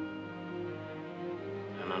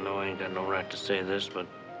 And I know I ain't got no right to say this, but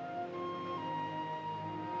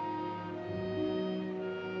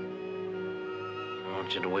I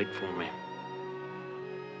want you to wait for me.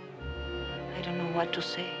 I don't know what to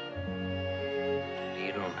say.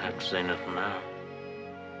 You don't have to say nothing now.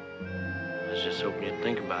 I was just hoping you'd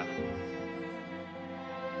think about it.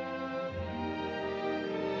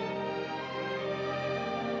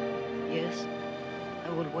 Yes, I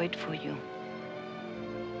will wait for you.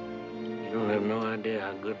 You don't have no idea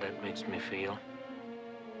how good that makes me feel.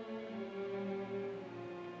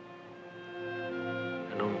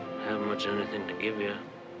 I don't have much anything to give you.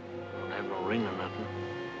 I don't have no ring or nothing.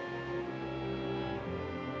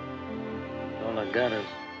 All I got is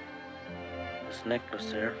this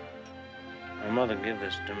necklace here. My mother gave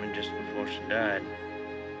this to me just before she died.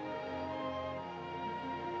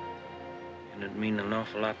 And it'd mean an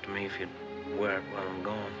awful lot to me if you'd wear it while I'm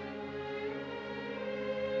gone.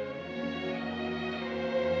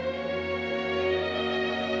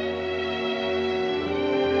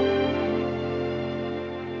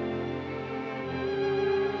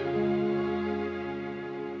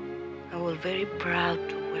 I was very proud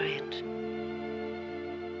to wear it.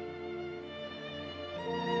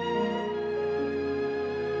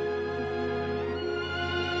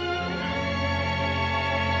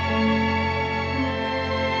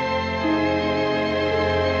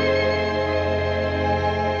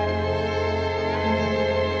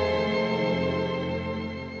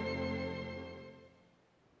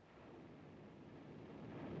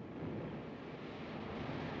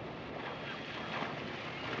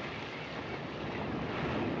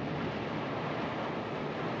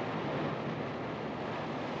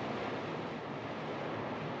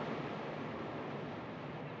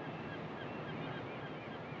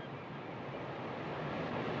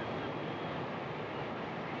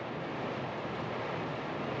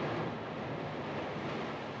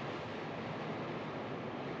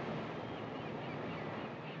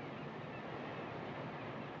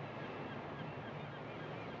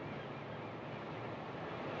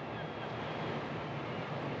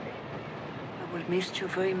 I will miss you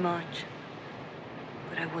very much,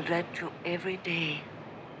 but I will write you every day.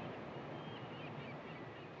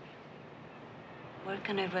 Where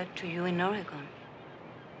can I write to you in Oregon?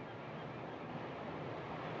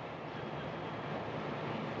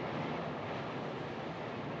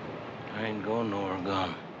 I ain't going to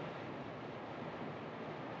Oregon.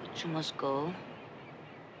 But you must go.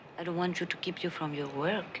 I don't want you to keep you from your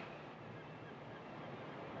work.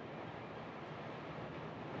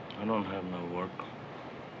 I don't have no work.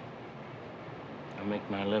 I make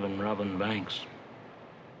my living robbing banks.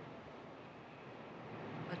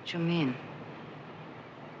 What you mean?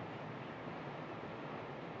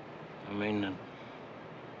 I mean that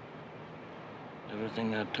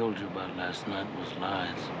everything I told you about last night was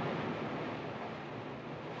lies.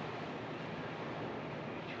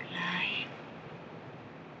 You lie.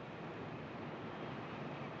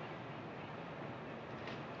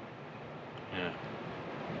 Yeah.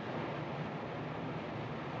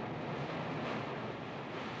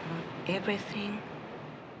 Everything?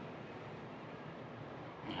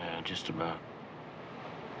 Yeah, just about.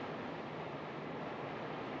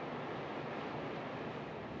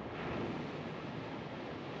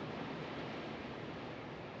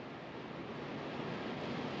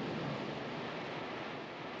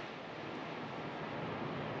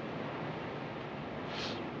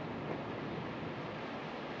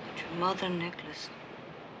 The mother necklace.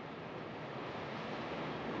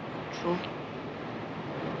 True?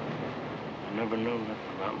 I never knew nothing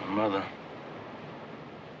about my mother.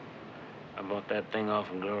 I bought that thing off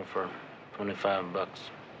a girl for 25 bucks.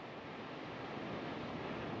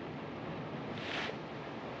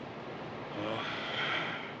 Well,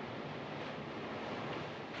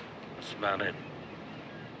 that's about it.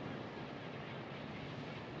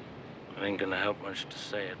 It ain't gonna help much to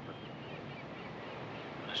say it, but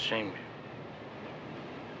I shamed you.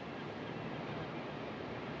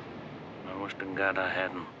 I wish to God I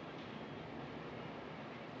hadn't.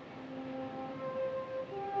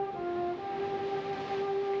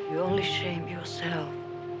 You only shame yourself.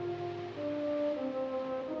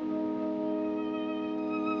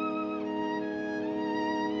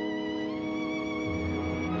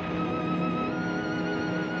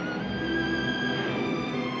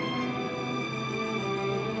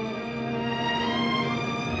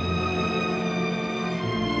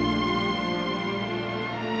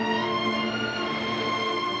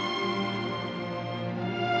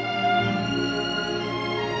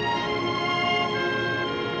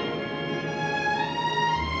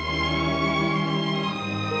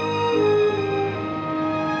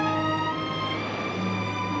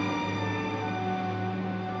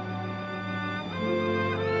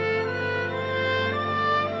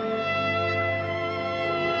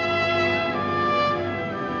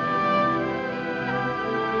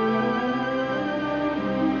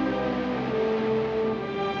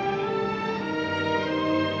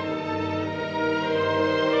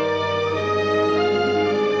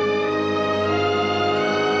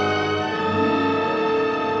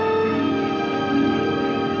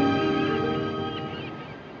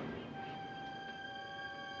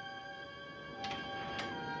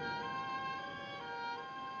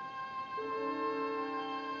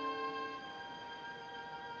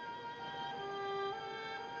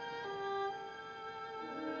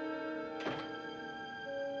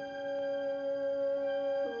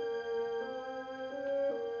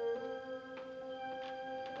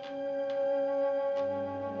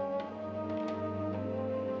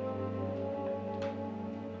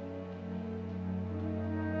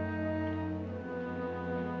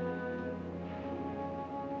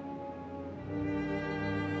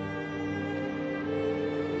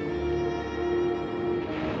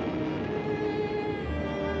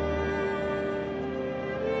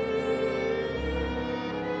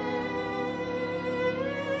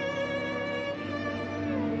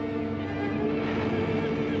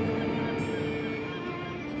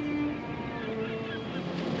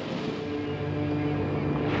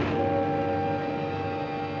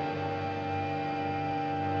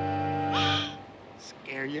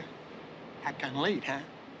 Scare you? Acting late, huh?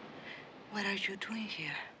 What are you doing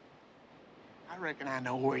here? I reckon I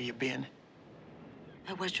know where you've been.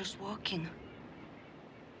 I was just walking.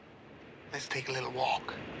 Let's take a little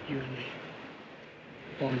walk, you and me.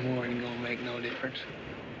 One more ain't gonna make no difference.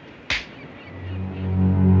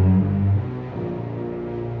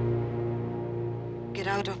 Get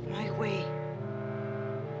out of my way.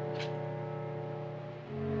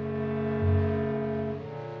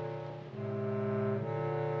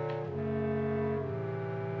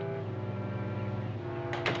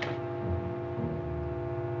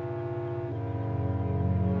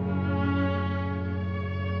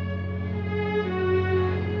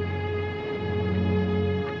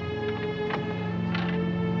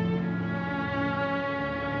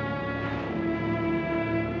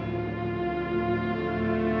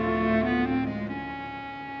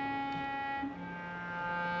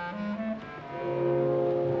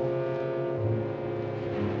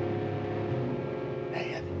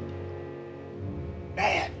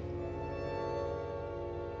 Dad.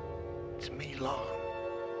 It's me, Lon.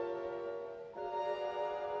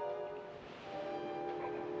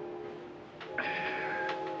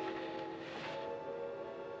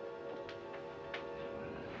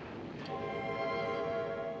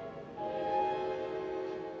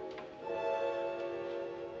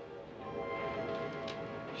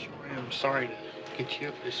 Sure am sorry to get you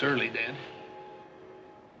up this early, Dad.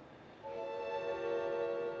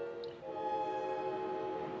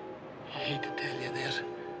 I hate to tell you this.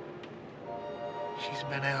 She's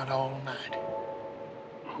been out all night.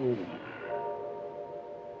 Who?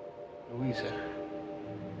 Louisa.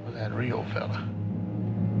 With that Rio fella.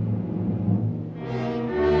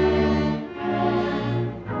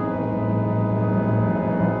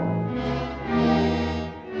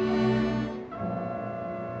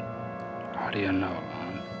 How do you know,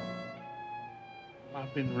 Lon?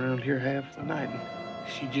 I've been around here half the night, and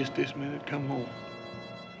she just this minute come home.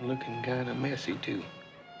 Looking kind of messy, too.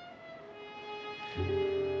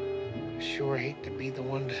 I sure hate to be the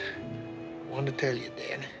one to tell you,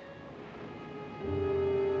 Dad.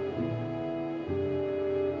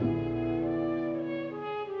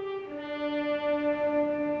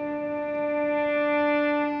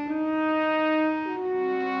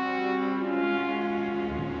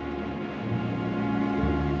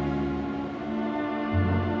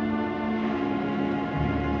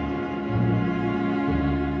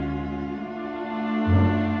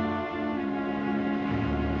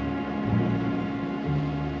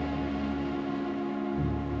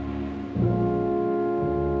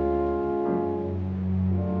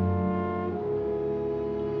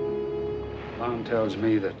 Lon tells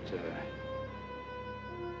me that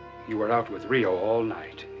you were out with Rio all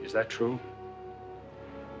night. Is that true?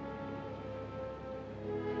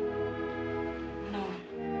 No.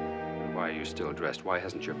 Why are you still dressed? Why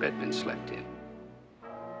hasn't your bed been slept in?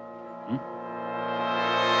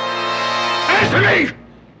 Answer me!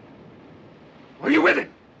 Were you with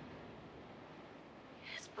him?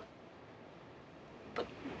 Yes,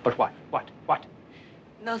 But what? What?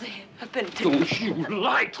 nothing happened to Don't you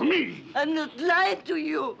lie to me! I'm not lying to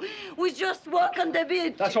you. We just walk on the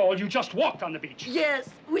beach. That's all? You just walked on the beach? Yes,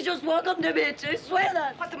 we just walk on the beach. I swear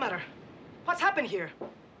that. What's the matter? What's happened here?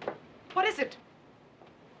 What is it?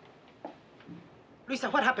 Luisa,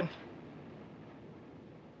 what happened?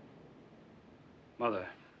 Mother,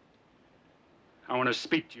 I want to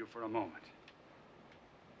speak to you for a moment.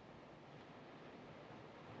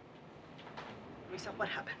 Luisa, what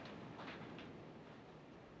happened?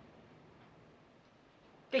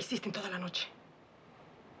 ¿Qué hiciste en toda la noche?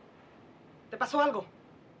 ¿Te pasó algo?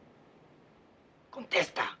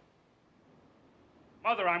 Contesta.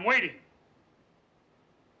 Mother, I'm waiting.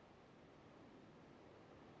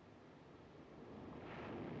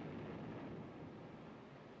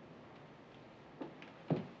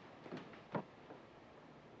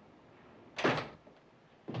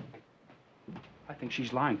 I think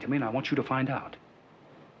she's lying to me, and I want you to find out.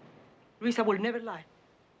 Luisa will never lie.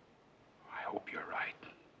 I hope you're right.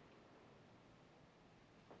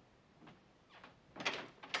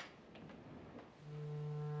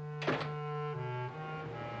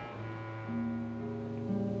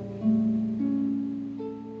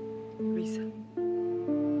 Luisa,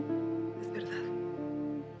 es verdad.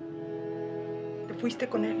 Te fuiste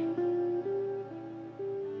con él.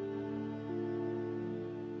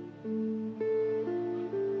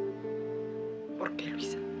 ¿Por qué,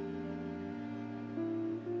 Luisa?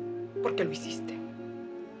 ¿Por qué lo hiciste?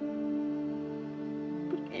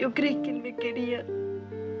 Porque yo creí que él me quería.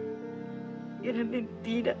 Y era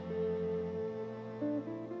mentira.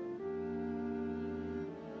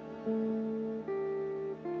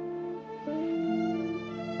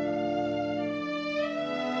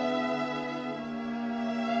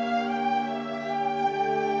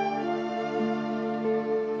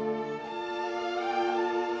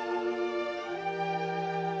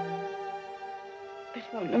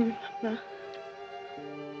 Perdóname, mamá.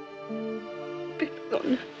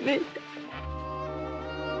 Perdóname.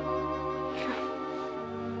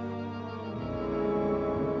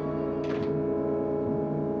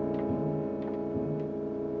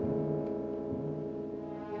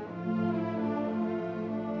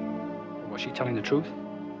 Was she telling the truth?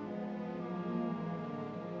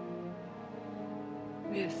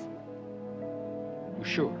 Yes. You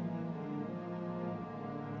sure?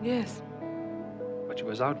 Yes. But you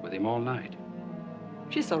was out with him all night.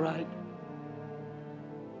 She's all right.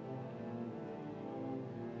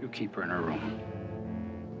 You keep her in her room.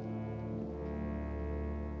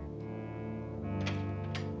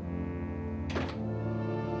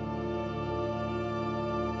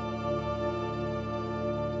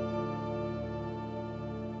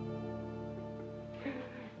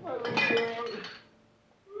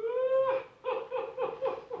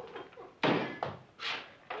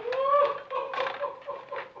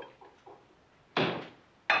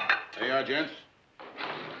 There you are, gents.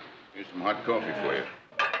 Here's some hot coffee for you.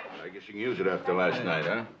 I guess you can use it after last night,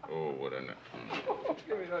 huh? Oh, what a night.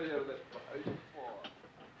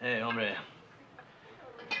 Hey, hombre.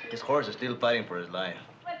 His horse is still fighting for his life.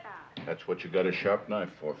 That's what you got a sharp knife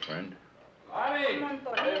for, friend. Barney!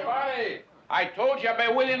 Hey, Barney! I told you I'll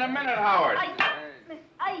be with you in a minute, Howard.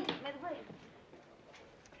 Ay, me duele.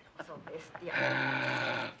 So bestia.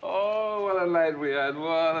 Oh, what a night we had.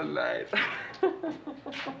 What a night.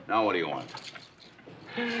 Now what do you want?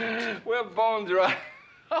 We're bone dry.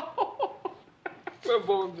 We're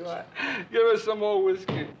bone dry. Give us some more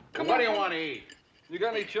whiskey. What do you want to eat? You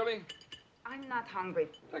got any chili? I'm not hungry.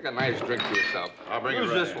 Take a nice drink to yourself. I'll bring it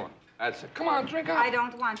Use right this here. one. That's it. Come on, drink up. I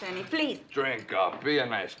don't want any, please. Drink up. Be a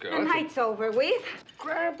nice girl. The That's night's over with. it.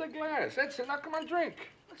 Grab the glass. That's it. Now, come on, drink.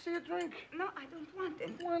 Let's see you drink. No, I don't want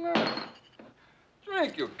it. Why not?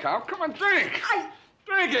 Drink, you cow. Come on, drink.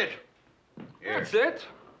 Drink it. Here. That's it.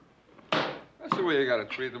 That's the way you gotta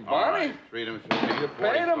treat them, All Barney. right. Treat him 50. You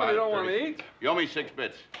paid them and they don't want to 30. eat. You owe me 6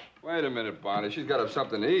 bits. Wait a minute, Barney. She's got to have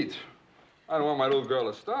something to eat. I don't want my little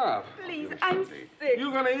girl to starve. Please, I'm sick.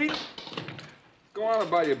 You gonna eat? Go on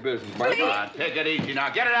about your business, Barney. Come on, take it easy now.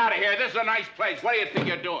 Get it out of here. This is a nice place. What do you think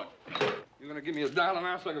you're doing? You're gonna give me $1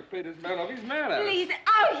 now so I can pay this man off? He's mad at us. Please.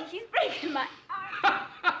 Oh, he's breaking my arm.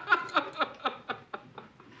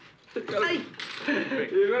 You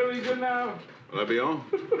gonna be good now? Will that be all?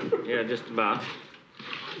 Yeah, just about.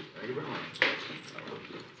 Thank you very much.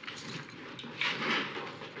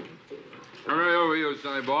 Right over you,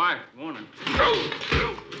 sonny boy. Morning.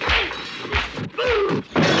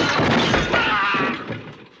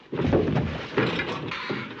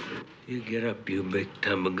 You get up, you big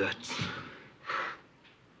tub of guts.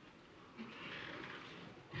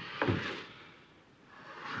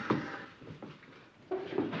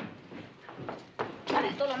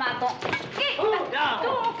 Esto lo mato. Quítate.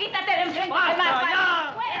 Tú, quítate de enfrente. Te mato.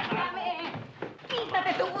 Suéltame.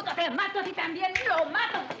 Quítate tú, te mato a ti también. Lo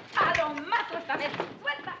mato. Lo mato esta vez.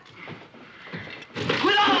 Suelta.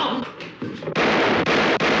 ¡Cuidado!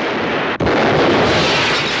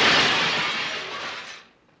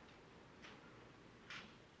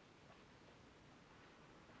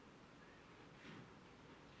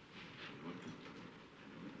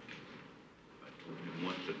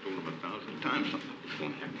 Once I told him 1,000 times something was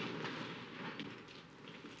going to happen.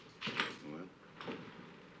 Well,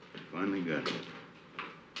 finally got it.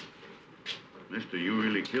 Mister, you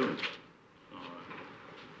really killed him.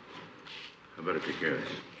 I better take care of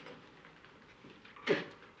this.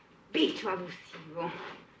 Bicho abusivo.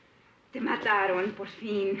 Te mataron, por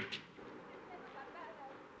fin.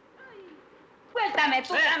 Suéltame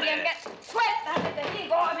tú también. Suéltame, te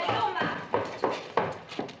digo. Me toma.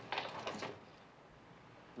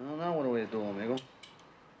 Well, now what do we do, amigo?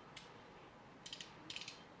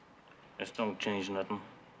 This don't change nothing.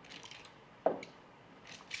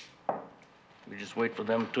 We just wait for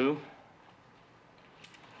them to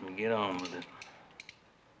and get on with it.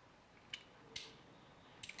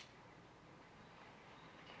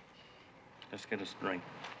 Let's get us a drink.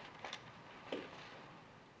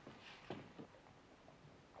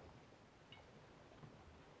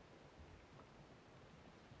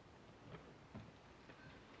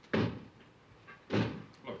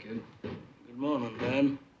 Hello, kid. Good morning,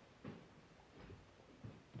 Dad.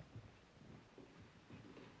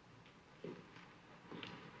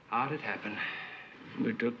 How'd it happen?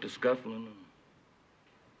 We took the scuffling and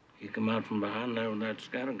he come out from behind there with that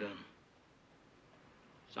scattergun.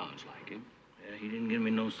 Sounds like him. Yeah, he didn't give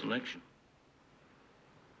me no selection.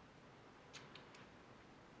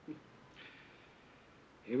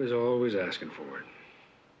 He was always asking for it.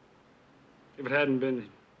 If it hadn't been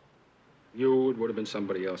you, it would have been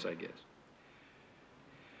somebody else, I guess.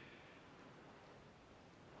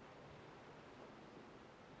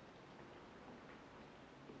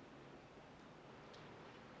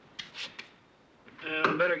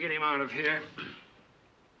 Better get him out of here.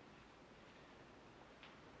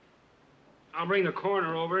 I'll bring the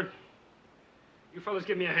coroner over. You fellas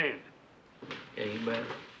give me a hand. Yeah, you bet.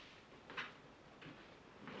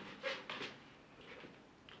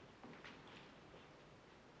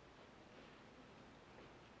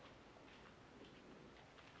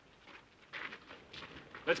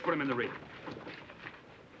 Let's put him in the ring.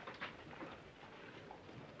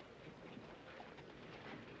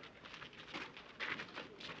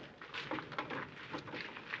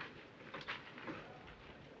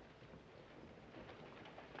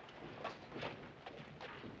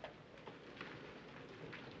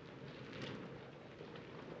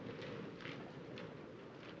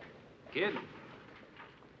 Kid,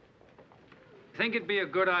 think it'd be a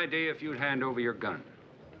good idea if you'd hand over your gun?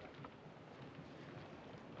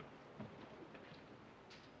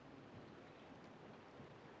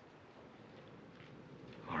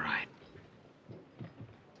 All right.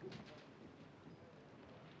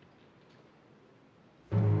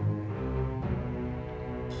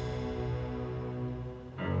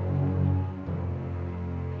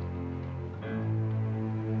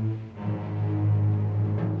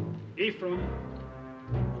 Ephraim.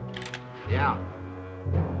 Yeah.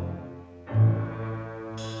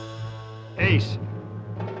 Ace.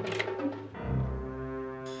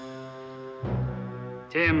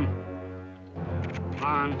 Tim.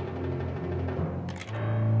 Lon.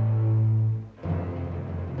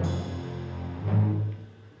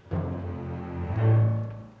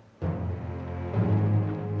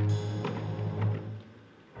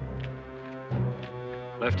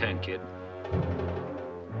 Left hand, kid.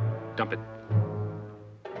 Dump it.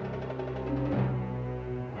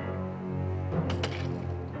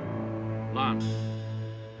 Lon.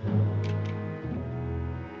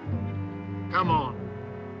 Come on.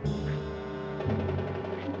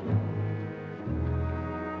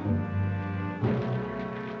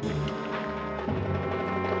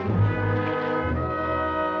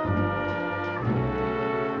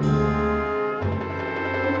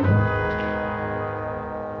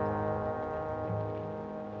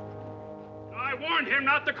 I warned him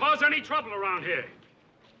not to cause any trouble around here.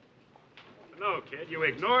 But no, kid, you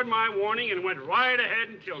ignored my warning and went right ahead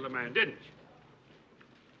and killed a man, didn't you?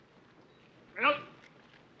 Well,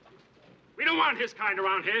 we don't want his kind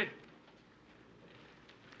around here.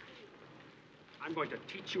 I'm going to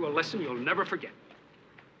teach you a lesson you'll never forget.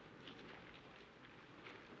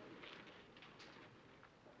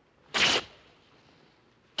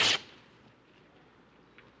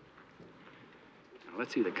 Now,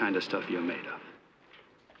 let's see the kind of stuff you're made of.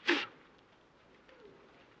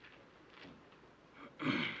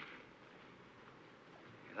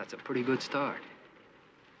 That's a pretty good start.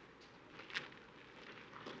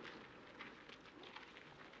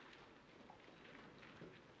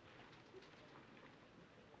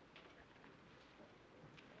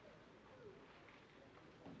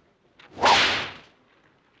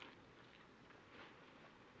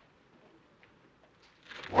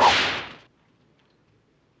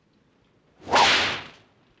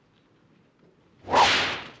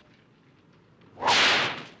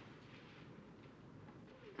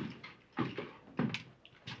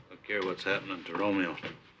 Care what's happening to Romeo.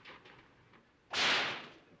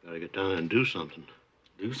 Gotta get down there and do something.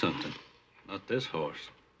 Do something. Not this horse.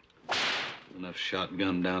 Enough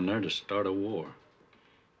shotgun down there to start a war.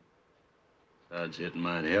 Besides, it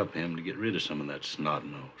might help him to get rid of some of that snot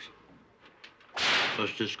nose.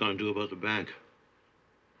 What's this gonna do about the bank?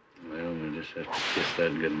 Well, we just have to kiss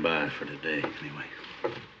that goodbye for today, anyway.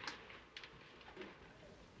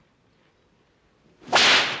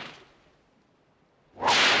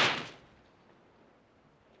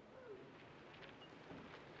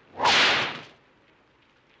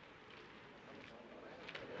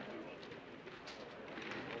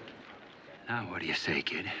 Now, what do you say,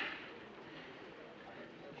 kid?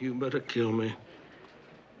 You better kill me.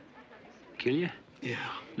 Kill you? Yeah.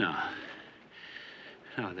 No.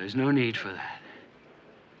 No, there's no need for that.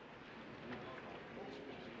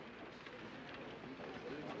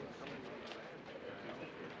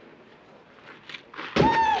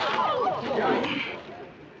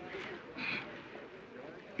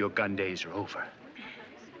 Your gun days are over.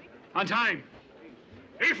 On time.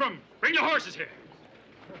 Ephraim, bring the horses here.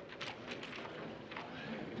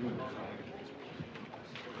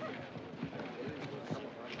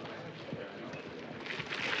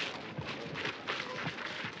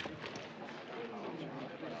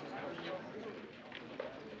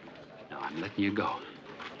 No, I'm letting you go.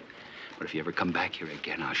 But if you ever come back here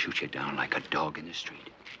again, I'll shoot you down like a dog in the street.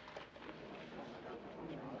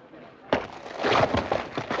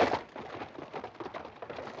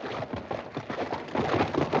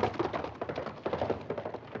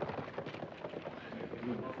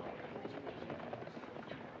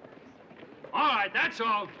 All right, that's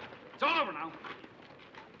all. It's all over now.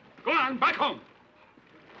 Go on, back home.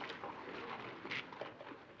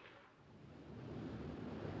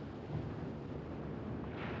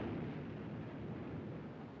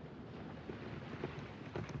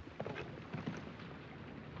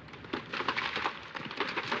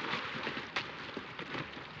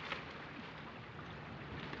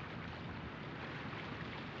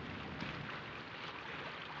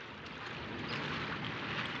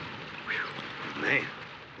 Man,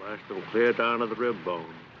 blasted clear down to the rib bone.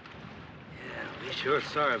 Yeah, we sure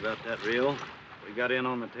sorry about that, Rio. We got in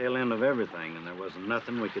on the tail end of everything, and there wasn't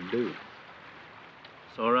nothing we could do.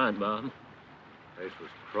 It's all right, Bob. The place was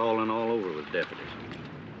crawling all over with deputies.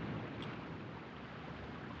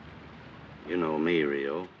 You know me,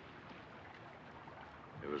 Rio.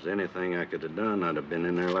 If there was anything I could have done, I'd have been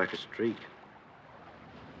in there like a streak.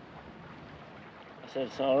 I said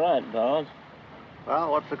it's all right, Bob. Well,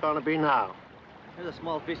 what's it gonna be now? There's a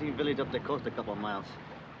small fishing village up the coast a couple of miles.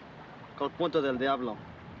 Called Punta del Diablo.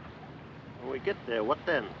 When we get there, what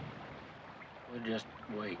then? We'll just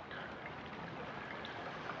wait.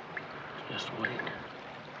 Just wait.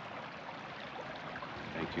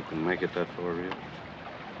 Think you can make it that far, Rio?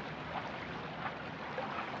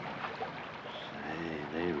 Say,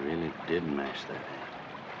 they really did mash that hand.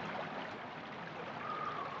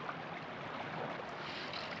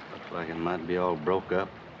 Looks like it might be all broke up.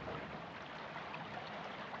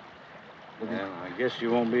 Well, I guess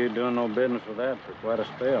you won't be doing no business with that for quite a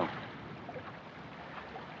spell.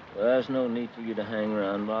 Well, there's no need for you to hang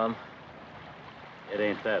around, Bob. It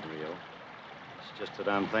ain't that, Rio. It's just that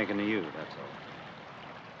I'm thinking of you, that's all.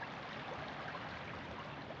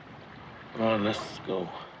 Come on, let's go.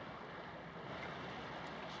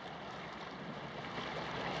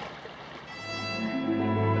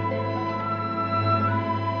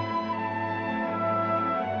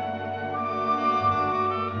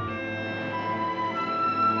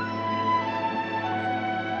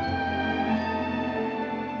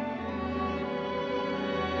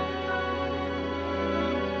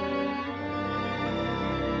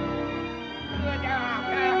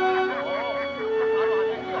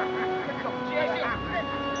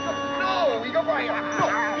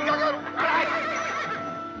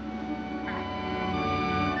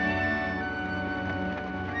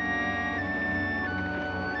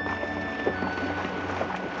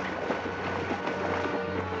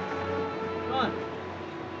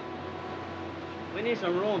 We need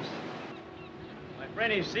some rooms. My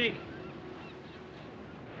friend is sick.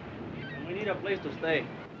 And we need a place to stay.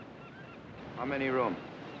 How many rooms?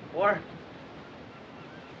 4.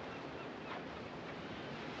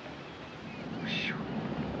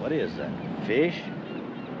 What is that? Fish?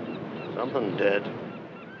 Something dead.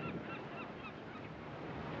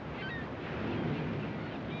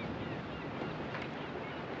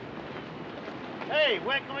 Hey,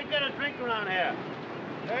 where can we get a drink around here?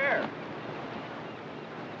 There.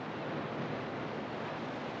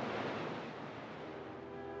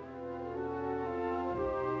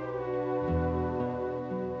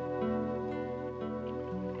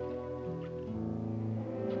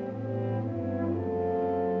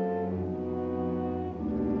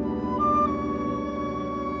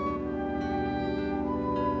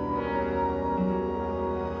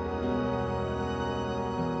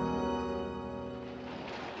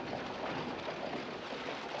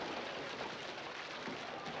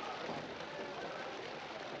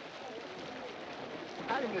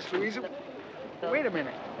 Howdy, Miss Louisa. Wait a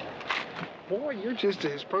minute. Boy, you're just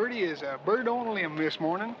as pretty as a bird on a limb this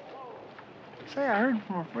morning. Say, I heard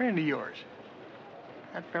from a friend of yours.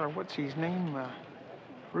 That fella, what's his name?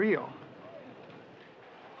 Rio.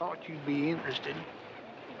 Thought you'd be interested.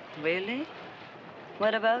 Really?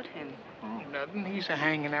 What about him? Oh, nothing. He's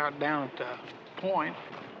hanging out down at the point,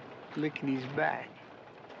 licking his back.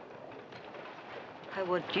 How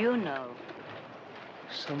would you know?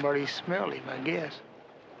 Somebody smelled him, I guess.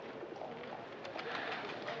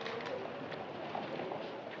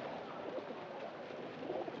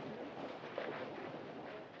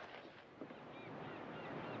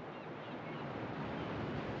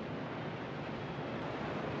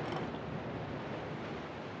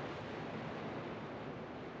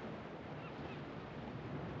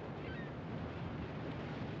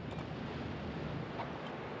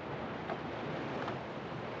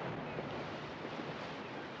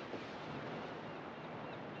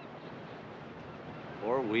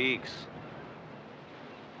 Weeks.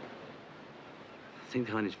 I think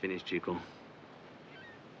the hunt is finished, Chico.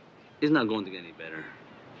 It's not going to get any better.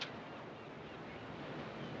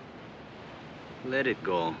 Let it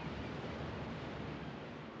go.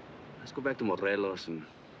 Let's go back to Morelos and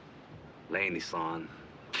lay in the sun.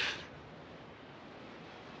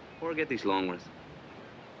 Or get these Longworth.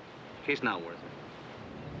 Case not worth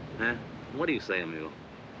it. Huh? What do you say, amigo?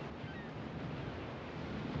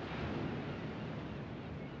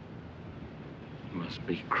 Must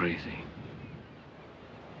be crazy.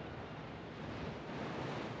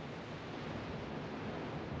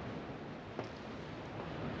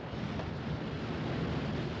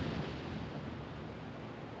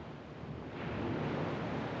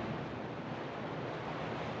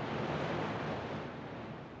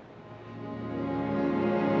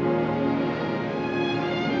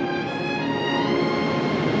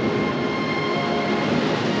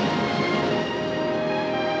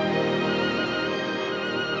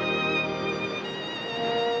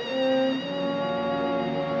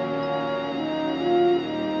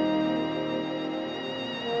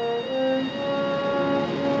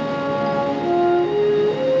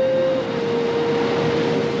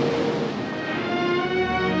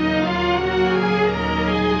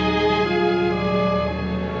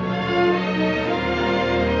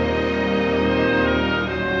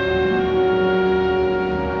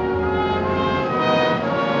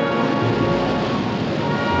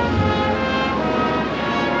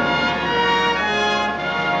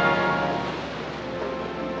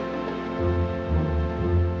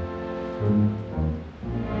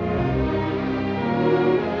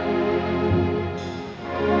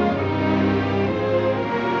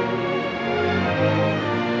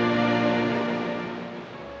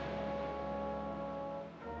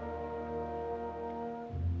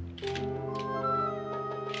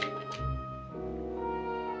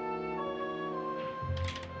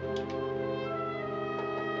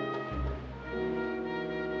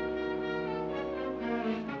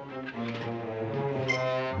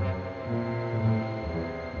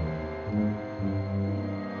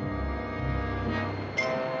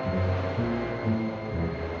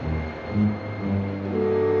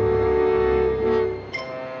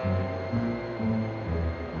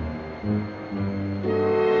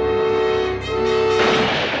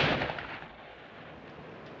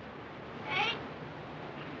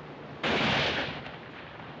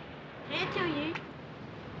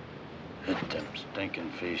 Get them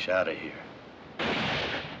stinking fish out of here. I'm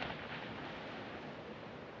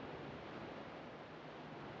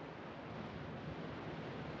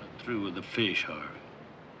through with the fish, Harvey.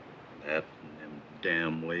 That and them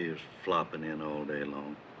damn waves flopping in all day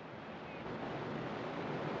long.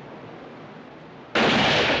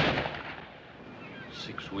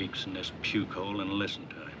 Six weeks in this puke hole and listen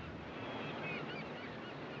to him.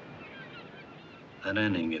 That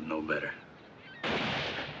end ain't getting no better.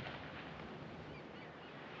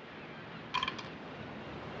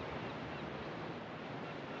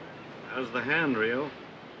 How's the hand, Rio?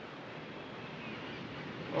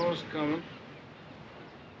 Oh, it's coming.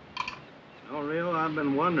 No, Rio, I've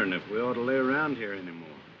been wondering if we ought to lay around here anymore.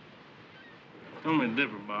 Tell me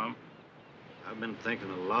different, Bob. I've been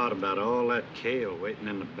thinking a lot about all that kale waiting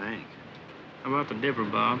in the bank. How about the dipper,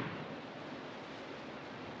 Bob?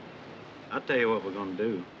 I'll tell you what we're gonna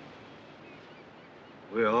do.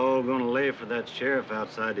 We're all gonna lay for that sheriff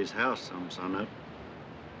outside his house some sunup.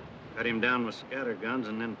 Cut him down with scatter guns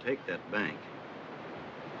and then take that bank.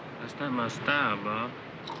 That's not my style, Bob.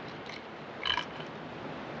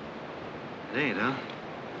 It ain't, huh?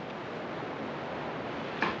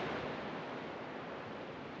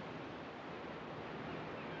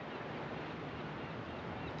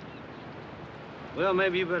 Well,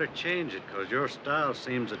 maybe you better change it, 'cause your style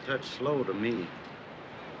seems a touch slow to me.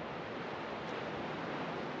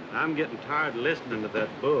 I'm getting tired of listening to that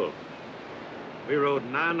bull. We rode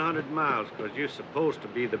 900 miles 'cause you're supposed to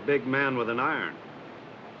be the big man with an iron.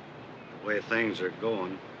 The way things are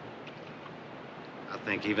going, I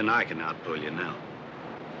think even I can outpull you now.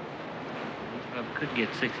 I could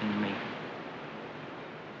get six into me.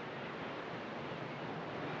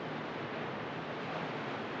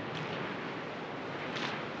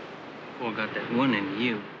 Boy, got that one in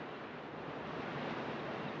you.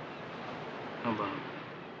 How about?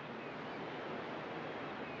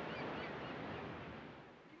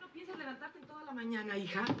 ¿No piensas levantarte en toda la mañana,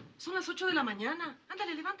 hija? Son las 8 de la mañana.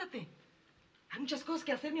 Ándale, levántate. Hay muchas cosas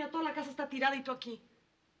que hacer. Mira, toda la casa está tirada y tú aquí.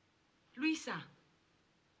 Luisa.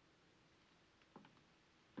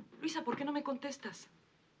 Luisa, ¿por qué no me contestas?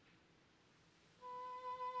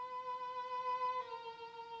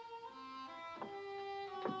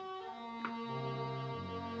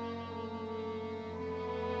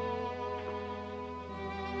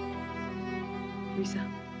 Luisa.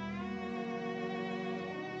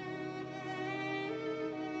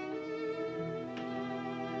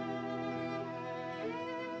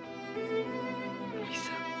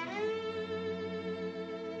 Luisa.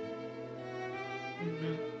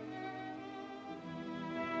 Mamá.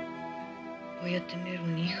 Voy a tener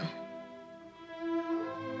un hijo.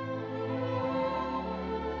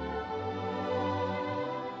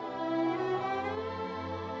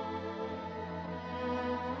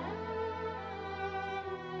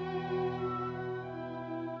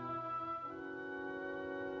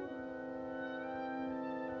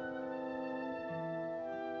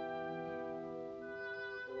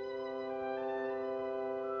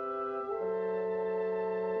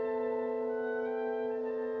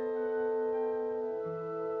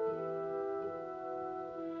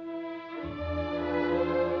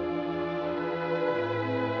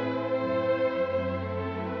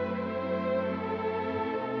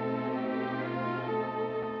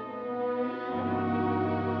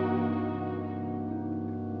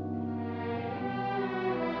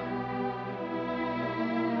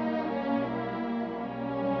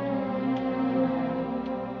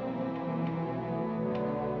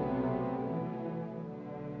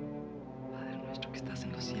 Que estás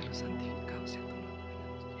en los cielos, santificado sea tu nombre, venga a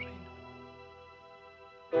nuestro reino.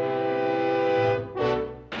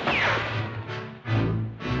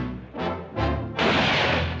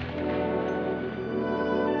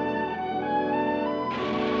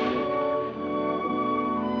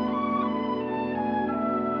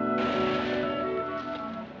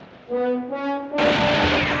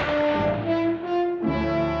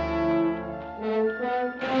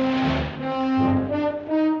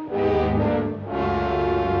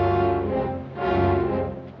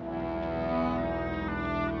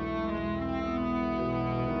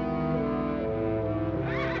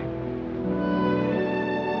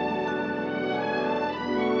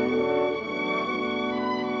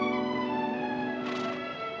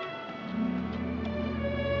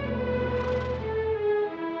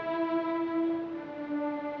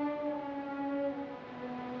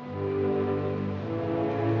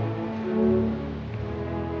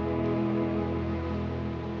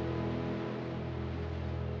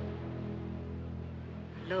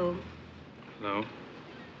 Hello. Hello.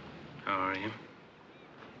 How are you?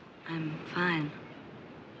 I'm fine.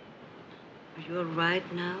 Are you all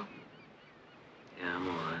right now? Yeah, I'm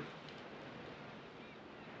all right.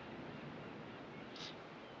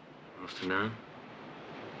 Want to sit down?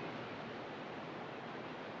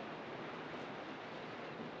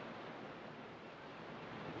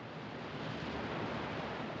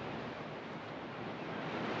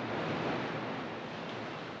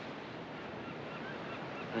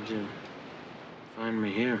 How'd you find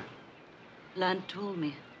me here? Lan told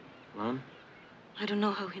me. Lon? I don't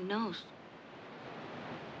know how he knows.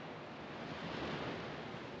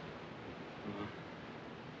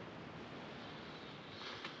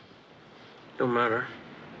 Don't matter.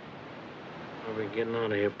 I'll be getting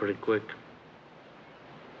out of here pretty quick.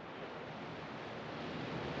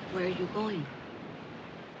 Where are you going?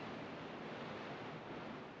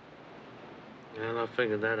 Well, I'll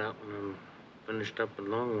figure that out when I'm finished up at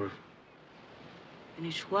Longworth.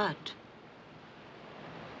 Finish what?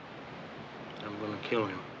 I'm gonna kill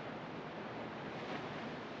him.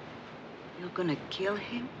 You're gonna kill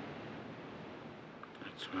him?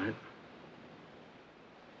 That's right.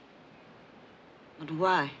 But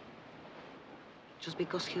why? Just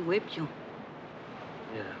because he whipped you?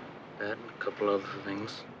 Yeah, that and a couple other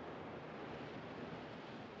things.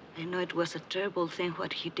 I know it was a terrible thing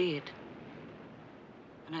what he did.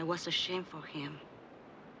 And I was ashamed for him.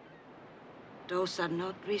 Those are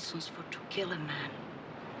not reasons for to kill a man.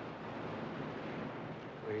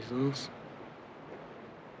 Reasons?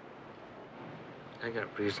 I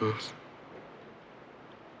got reasons.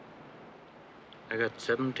 I got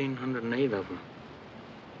 1,708 of them.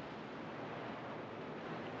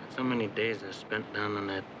 That's how many days I spent down in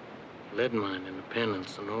that lead mine in the pen in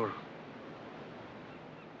Sonora.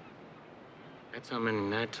 That's how many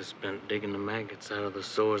nights I spent digging the maggots out of the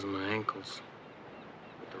sores in my ankles,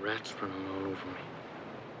 with the rats running all over me.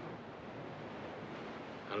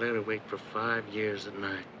 I lay awake for 5 years at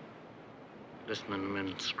night, listening to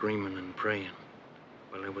men screaming and praying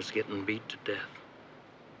while I was getting beat to death.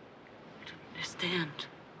 Understand?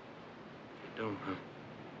 You don't, huh?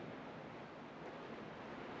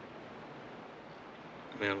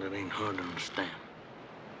 Well, it ain't hard to understand.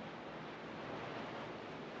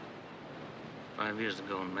 5 years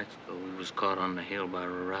ago in Mexico, we was caught on the hill by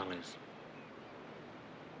rurales.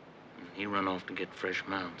 And he run off to get fresh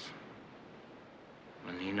mounts.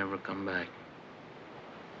 And he never come back.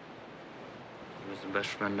 He was the best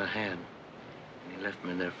friend I had. And he left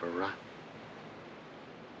me there for rot.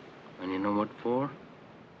 And you know what for?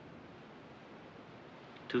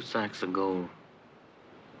 2 sacks of gold.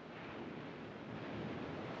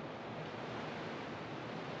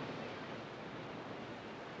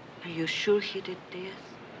 Are you sure he did this?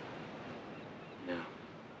 Yeah.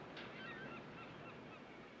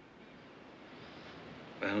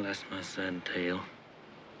 Well, that's my sad tale.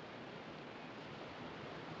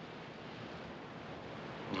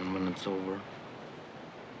 And when it's over,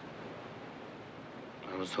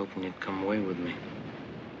 I was hoping you'd come away with me.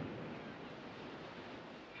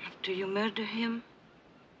 After you murder him?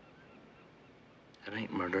 That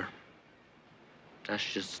ain't murder. That's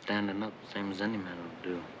just standing up, same as any man would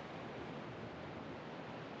do.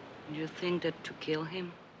 You think that to kill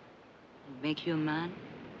him would make you a man?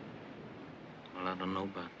 Well, I don't know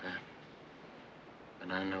about that.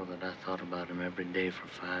 But I know that I thought about him every day for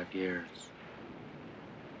 5 years.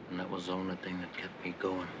 And that was the only thing that kept me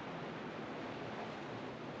going.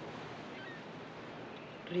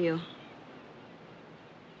 Rio,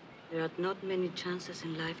 there are not many chances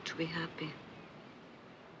in life to be happy.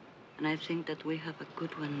 And I think that we have a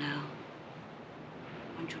good one now.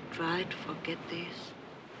 Won't you try to forget this?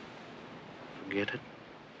 Forget it?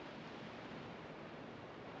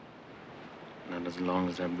 Not as long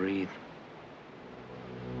as I breathe.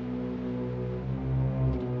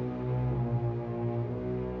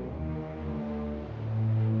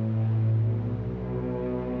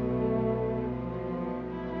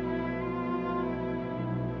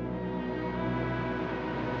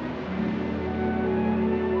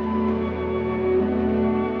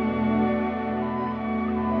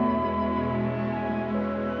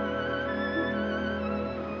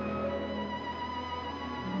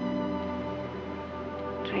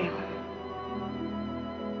 Rio.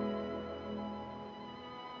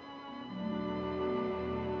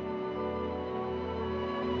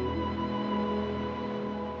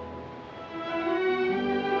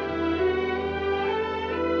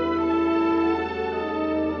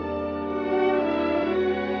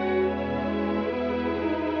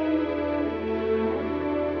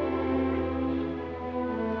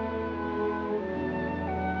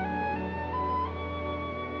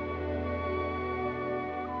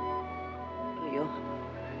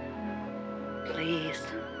 Please.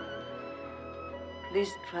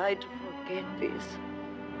 Please try to forget this.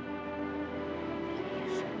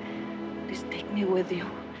 Please take me with you.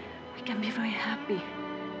 We can be very happy.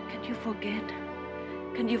 Can you forget?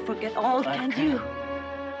 Can you forget all? Can you?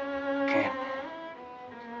 I can't.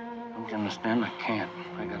 Don't you understand? I can't.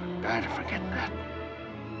 I gotta die to forget that.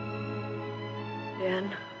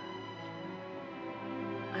 Then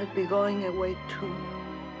I'll be going away too.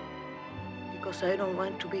 Because I don't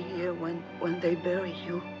want to be here when they bury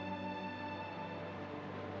you.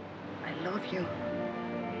 I love you.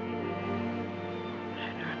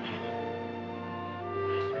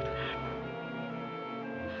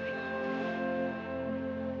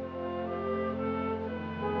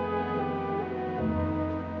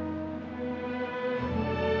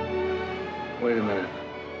 Wait a minute.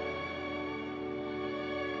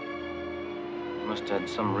 You must have had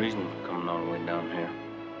some reason for coming all the way down here.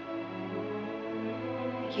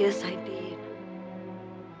 Yes, I did.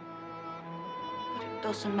 But it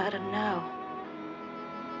doesn't matter now.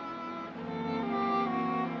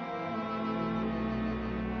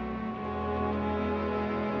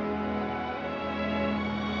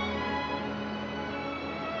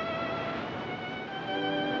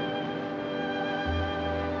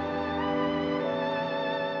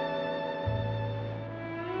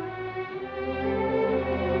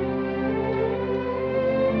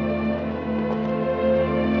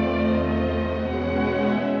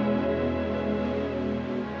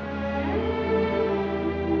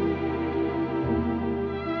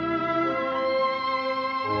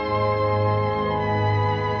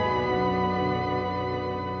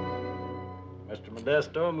 Mr.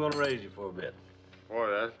 Modesto, I'm going to raise you for a bit.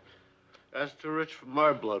 Boy, that's too rich for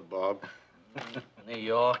my blood, Bob. New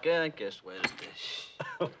York, I guess where it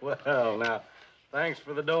is. Well, now, thanks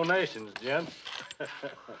for the donations, gents.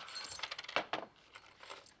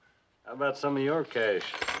 How about some of your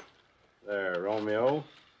cash? There, Romeo.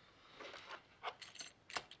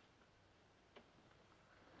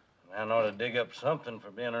 Man ought to dig up something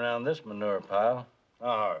for being around this manure pile.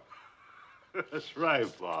 Oh, That's right,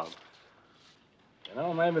 Bob. you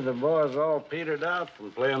know, maybe the boys all petered out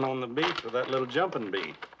from playing on the beach with that little jumping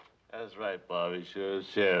bee. That's right, Bob. He sure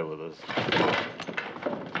shared with us.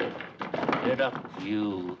 Get up,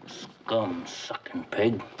 you scum-sucking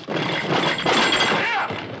pig.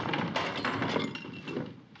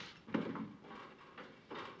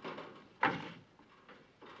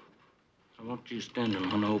 I want you standing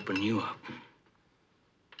when I open you up.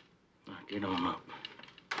 Now, get on up.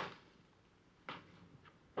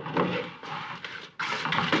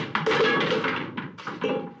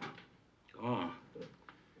 Go on.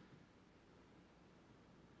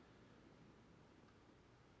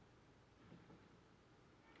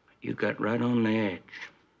 You got right on the edge.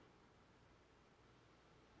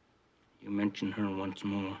 You mention her once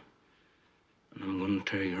more, and I'm going to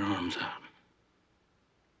tear your arms out.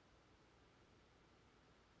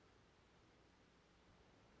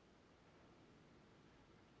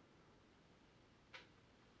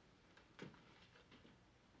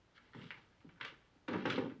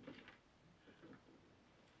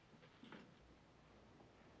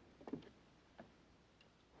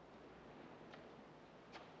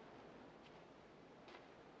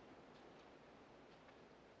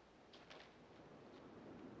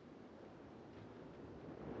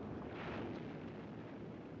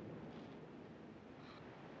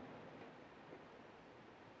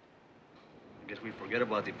 I guess we forget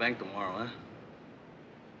about the bank tomorrow, huh?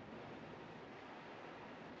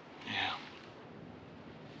 Yeah.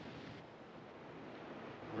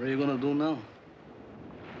 What are you gonna do now?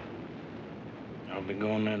 I'll be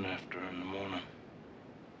going in after her in the morning.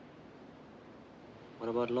 What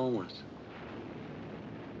about Longworth?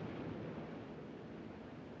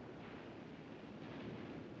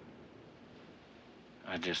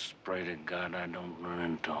 I just pray to God I don't run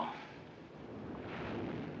into him.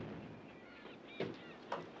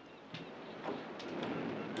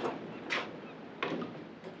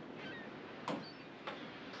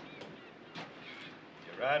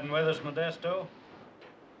 You riding with us, Modesto?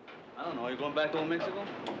 I don't know. Are you going back to Mexico?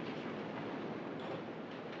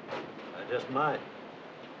 I just might.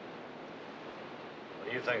 What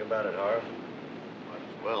do you think about it, Harv? Might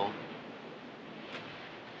as well.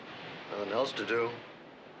 Nothing else to do.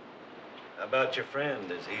 How about your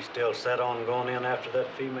friend? Is he still set on going in after that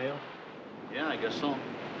female? Yeah, I guess so.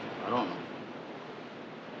 I don't know.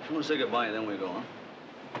 I'm gonna say goodbye and then we go, huh?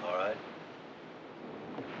 All right.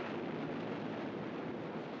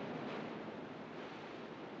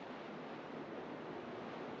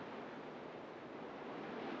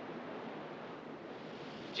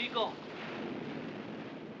 Chico.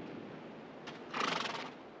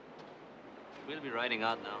 We'll be riding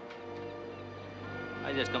out now.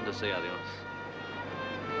 I just come to say adios.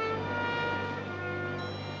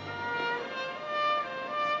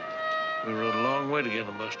 We rode a long way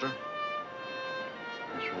together, Buster.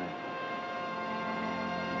 That's right.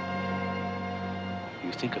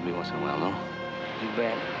 You think of me once in a while, no? You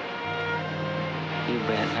bet. You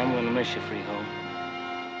bet. I'm gonna miss you, Freehold.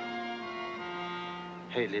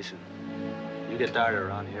 Hey, listen. You get tired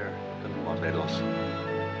around here, come to Morelos.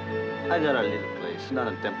 I got a little place down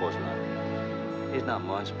in Temposla. It's not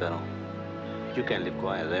much, but you can live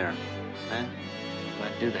quiet there, eh?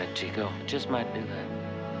 Might do that, Chico. Just might do that.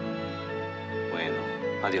 Bueno.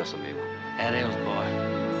 Adios, amigo. Adios, boy.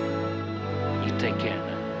 You take care now.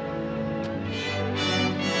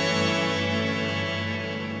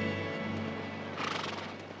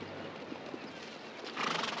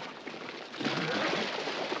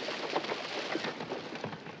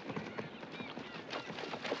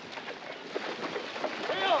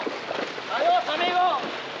 Adiós, amigo.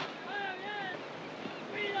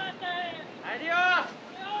 Adiós.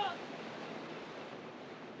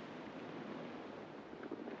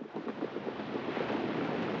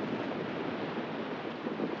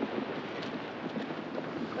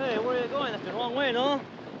 Hey, where are you going? That's the wrong way, no?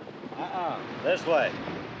 This way.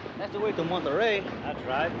 That's the way to Monterrey. That's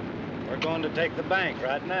right. We're going to take the bank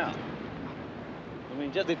right now. You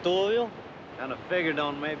mean just the two of you? Kind of figured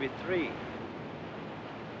on maybe 3.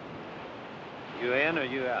 You in or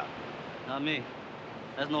you out? Not me.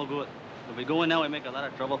 That's no good. If we go in now, we make a lot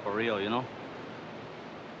of trouble for Rio, you know?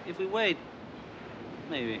 If we wait,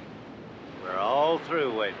 maybe. We're all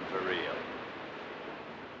through waiting for Rio.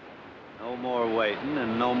 No more waiting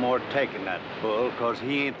and no more taking that bull, 'cause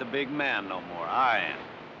he ain't the big man no more. I am.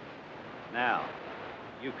 Now,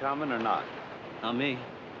 you coming or not? Not me.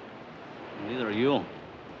 Neither are you.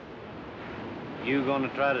 You gonna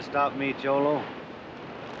try to stop me, Cholo?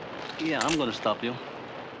 Yeah, I'm gonna stop you.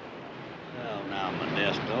 Well, now,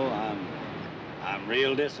 Modesto, I'm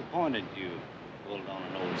real disappointed you pulled on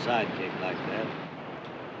an old sidekick like that.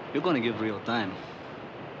 You're gonna give Rio time.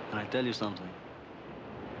 And I tell you something.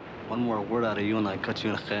 One more word out of you and I cut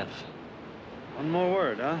you in half. One more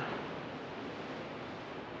word, huh?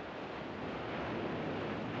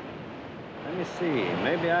 Let me see.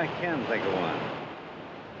 Maybe I can think of one.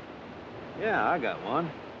 Yeah, I got one.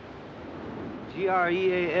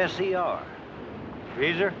 Greaser.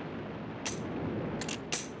 Greaser?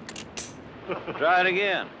 Try it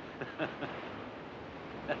again.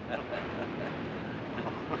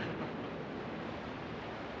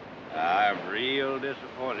 I'm real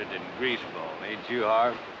disappointed in Greaseball, ain't you,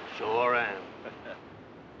 Harv? Sure am.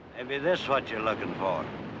 Maybe this is what you're looking for.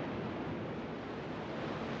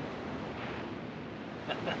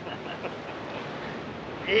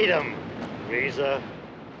 Eat 'em, Reza.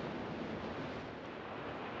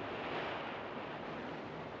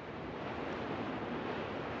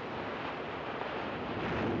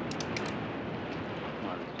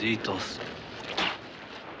 Malditos.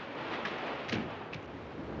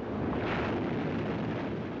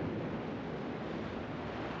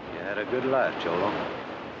 You had a good life, Cholo.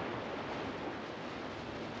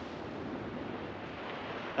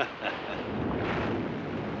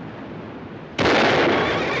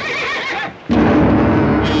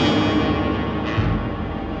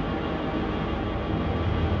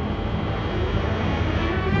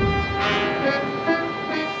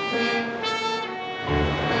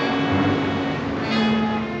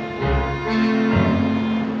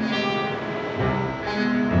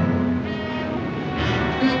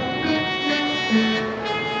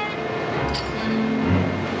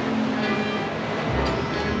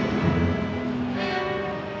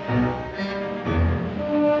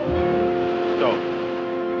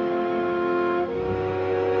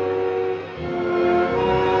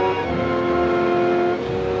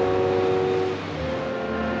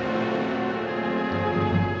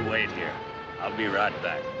 Wait here. I'll be right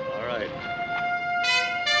back. All right.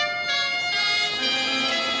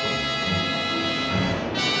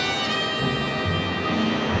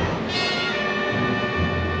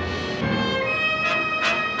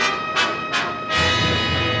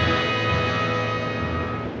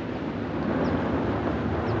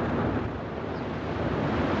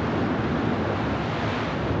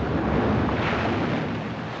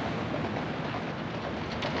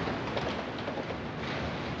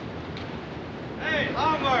 Hey,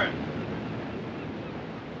 Longworth!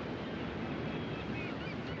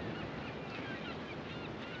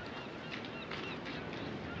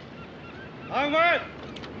 Longworth!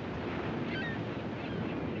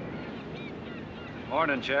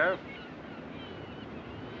 Morning, Sheriff.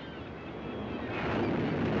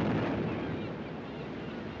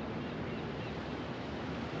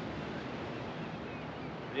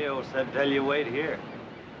 Rio said tell you wait here.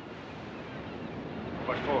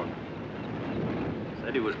 What for?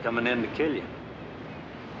 Said he was coming in to kill you.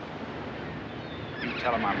 You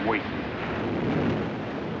tell him I'm waiting.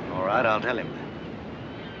 All right, I'll tell him.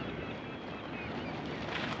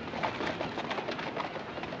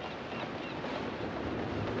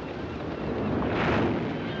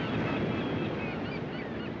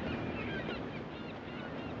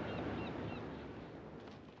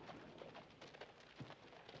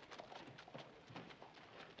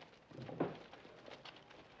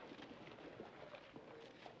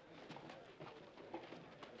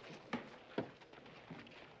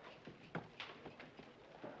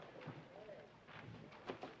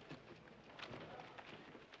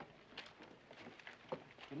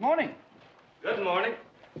 Good morning. Good morning.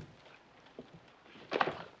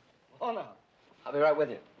 Oh, no. I'll be right with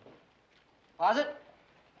you. Was it?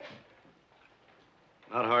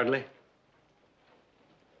 Not hardly.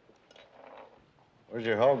 Where's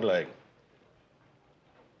your hog leg?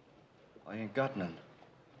 I ain't got none.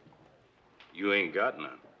 You ain't got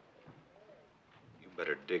none. You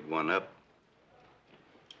better dig one up.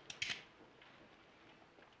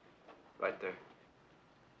 Right there.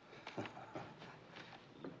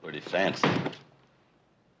 Pretty fancy.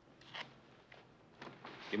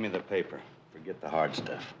 Give me the paper. Forget the hard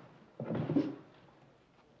stuff.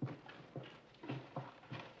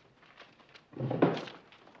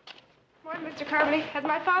 Morning, Mr. Carmody. Has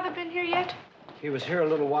my father been here yet? He was here a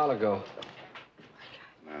little while ago.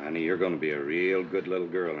 Now, honey, you're going to be a real good little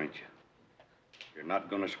girl, ain't you? You're not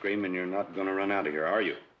going to scream and you're not going to run out of here, are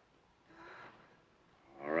you?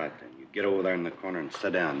 All right, then. You get over there in the corner and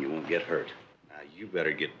sit down. You won't get hurt. Now, you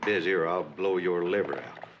better get busy or I'll blow your liver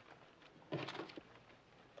out.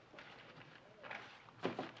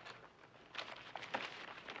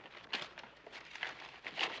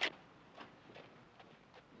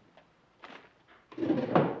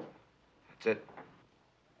 That's it.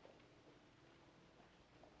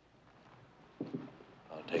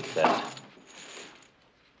 I'll take that.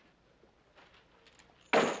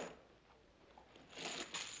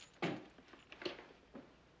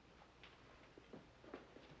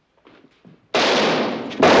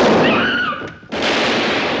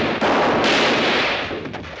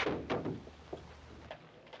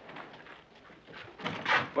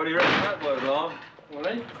 What do you reckon that was, Long? Well,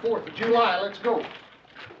 it ain't the 4th of July. Let's go.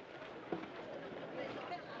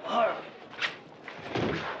 All right.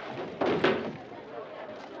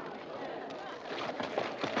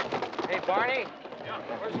 Hey, Barney. Yeah,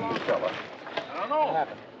 where's Longfellow? I don't know. What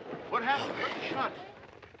happened? What happened? Where's the shot?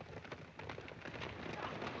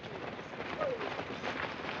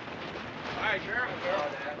 Hi, Sheriff.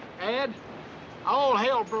 Ed, all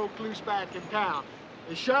hell broke loose back in town.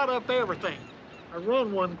 They shot up everything. I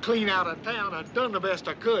run one clean out of town. I done the best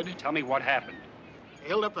I could. Tell me what happened. They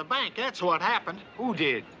held up the bank. That's what happened. Who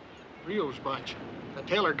did? Rio's bunch. The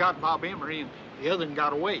tailor got Bob Emery, and the other one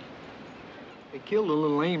got away. They killed the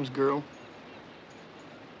little Ames girl.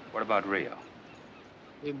 What about Rio?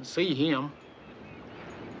 Didn't see him.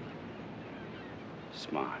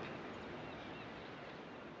 Smart.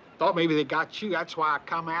 Thought maybe they got you. That's why I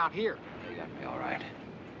come out here. They got me all right.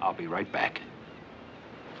 I'll be right back.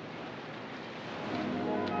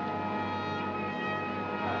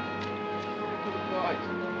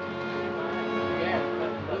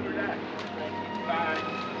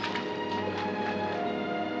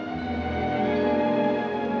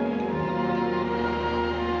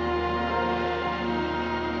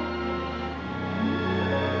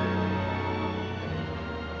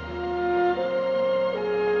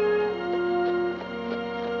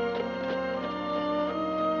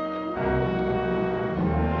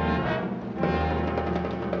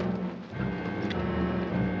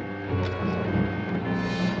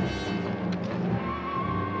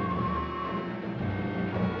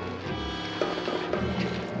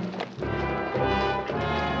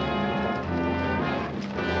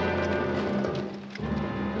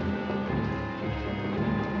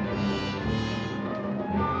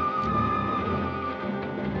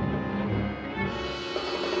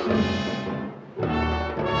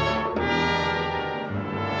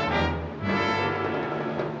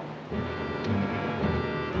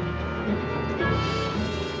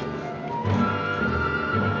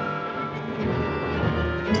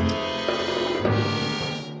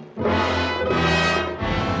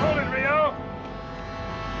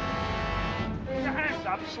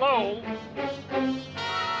 Slow. Dad,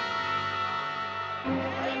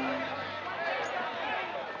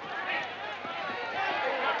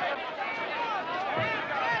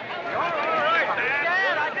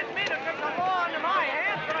 I didn't mean to take the law into my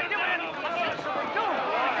hands, but I did.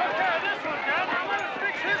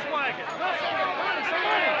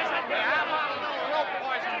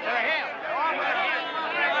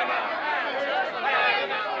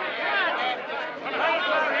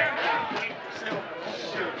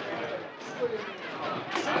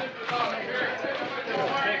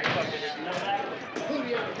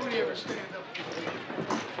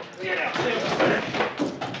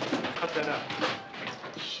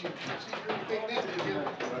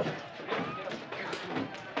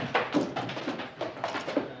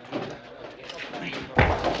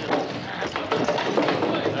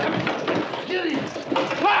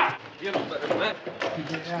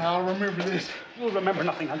 Yeah, I'll remember this. You'll remember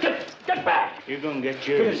nothing. Now get back. You're gonna get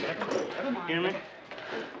yours. Hear me?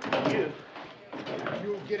 You.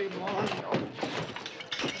 You'll get him, Lon.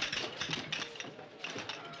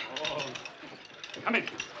 Oh. Come in.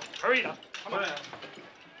 Hurry up. Come on.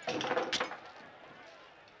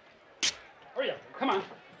 Hurry up. Come on.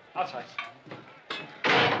 Outside.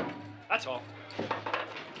 That's all.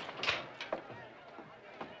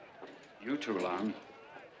 You too, Lon.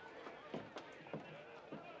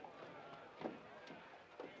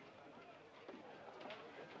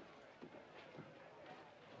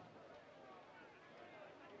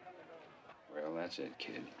 Well, that's it,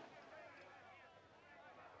 kid.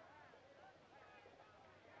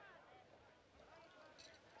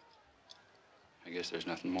 I guess there's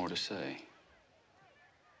nothing more to say.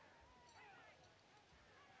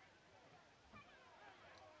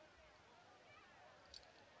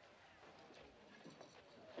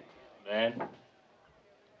 Dad?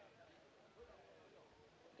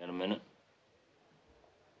 Got a minute?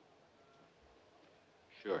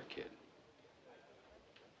 Sure, kid.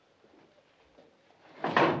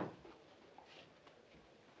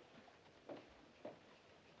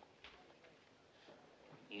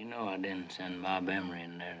 You know I didn't send Bob Emery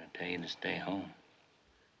in there to tell you to stay home.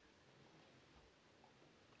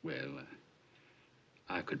 Well,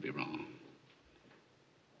 I could be wrong.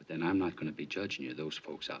 But then I'm not going to be judging you. Those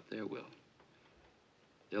folks out there will.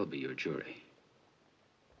 They'll be your jury.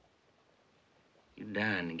 You're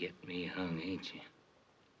dying to get me hung, ain't you?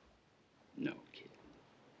 No, kid.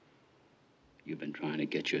 You've been trying to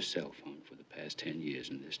get yourself hung for the past 10 years,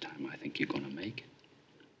 and this time I think you're going to make it.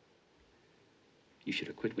 You should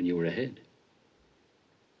have quit when you were ahead.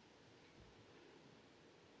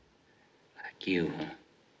 Like you, huh?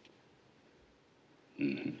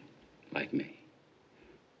 Mm-hmm. Like me.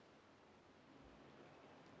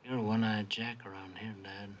 You're a one-eyed jack around here,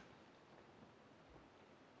 Dad.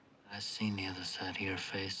 I seen the other side of your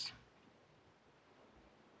face.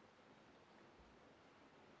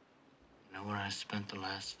 You know where I spent the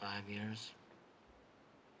last 5 years?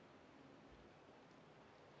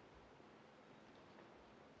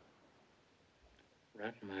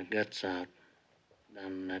 Rotting my guts out down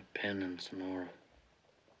in that pen in Sonora.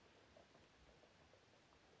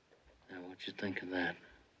 Now, what you think of that?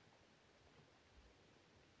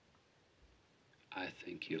 I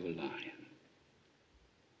think you're lying.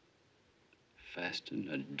 Faster than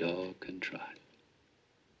a dog can trot.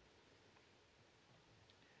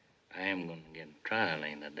 I am gonna get a trial,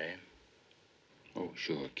 ain't I, Dad? Oh,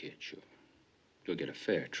 sure, kid, sure. You'll get a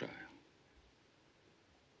fair trial.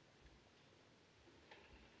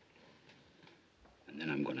 And then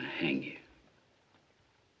I'm gonna hang you.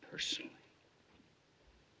 Personally.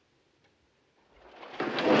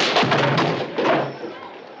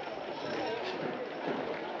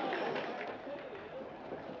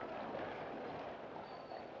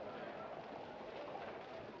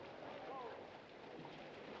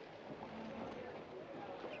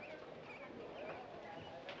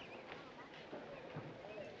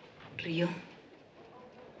 Rio,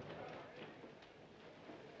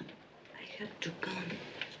 I have to go.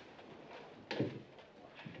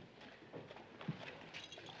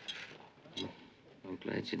 I'm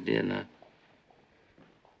glad you did. I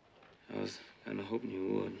was kind of hoping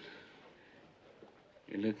you would.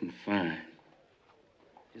 You're looking fine.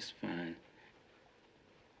 Just fine.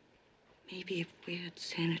 Maybe if we had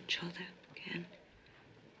seen each other again,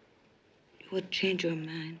 you would change your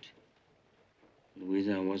mind.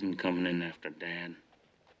 Louisa, I wasn't coming in after Dad.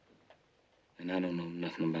 And I don't know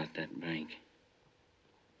nothing about that bank.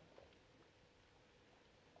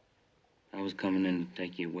 I was coming in to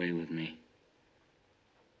take you away with me.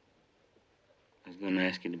 I was going to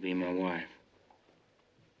ask you to be my wife.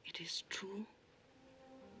 It is true.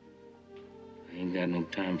 I ain't got no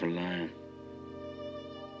time for lying.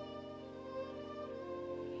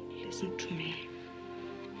 Listen to me.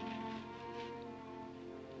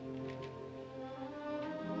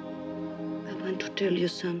 I want to tell you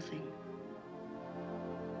something.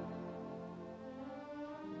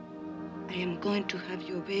 I am going to have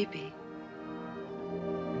your baby.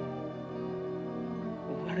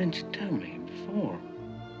 Well, why didn't you tell me before?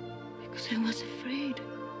 Because I was afraid.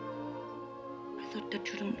 I thought that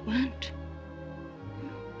you don't want.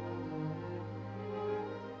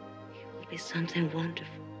 He will be something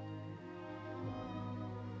wonderful.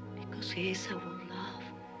 Because he is our love.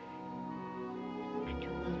 And you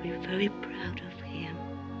will be very proud of him.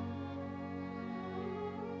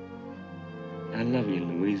 I love you,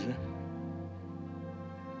 Louisa.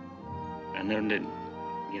 I never did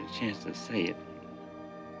get a chance to say it.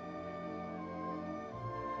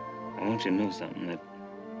 I want you to know something, that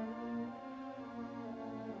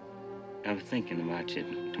I was thinking about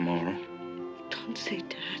you tomorrow. Don't say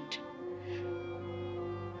that.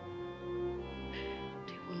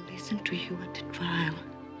 They will listen to you at the trial.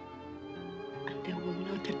 And they will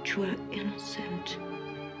know that you are innocent.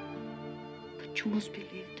 But you must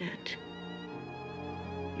believe that.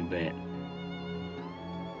 You bet.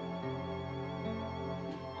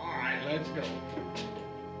 All right, let's go.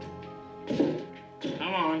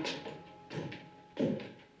 Come on.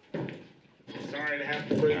 Sorry to have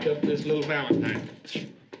to break up this little Valentine.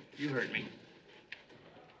 You heard me.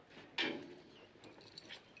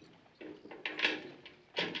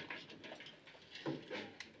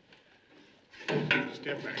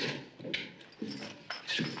 Step back.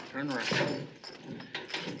 Turn around.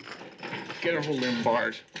 Get a hold of them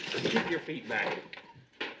bars. Keep your feet back.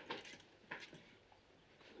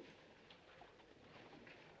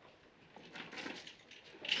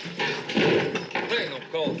 There ain't no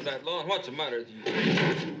call for that, Lon. What's the matter with you?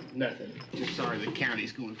 Nothing. Just sorry the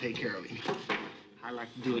county's going to take care of him. I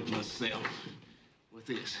like to do it myself. With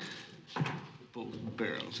this. Both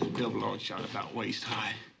barrels of double-aught shot about waist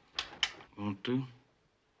high. Want to?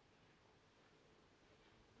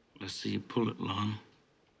 Let's see you pull it, Lon.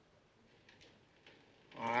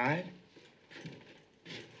 All right.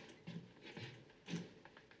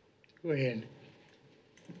 Go ahead.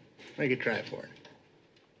 Make a try for it.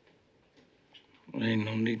 Well, ain't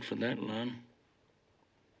no need for that, Lon.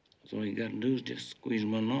 So all you gotta do is just squeeze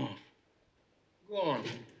one off. Go on.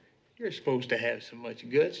 You're supposed to have so much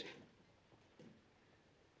guts.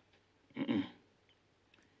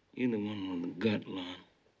 You're the one with the gut, Lon.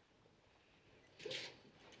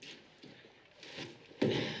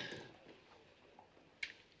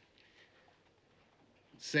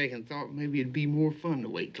 Second thought, maybe it'd be more fun to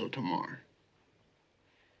wait till tomorrow.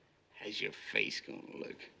 How's your face gonna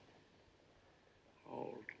look?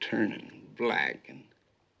 All turning black and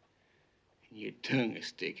your tongue is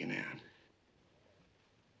sticking out.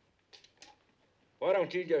 Why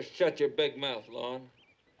don't you just shut your big mouth, Lon?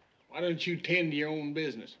 Why don't you tend to your own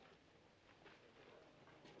business?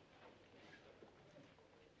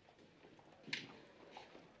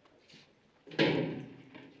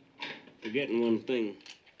 Forgetting one thing,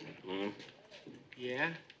 Lon. Yeah?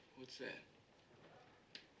 What's that?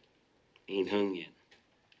 Ain't hung yet.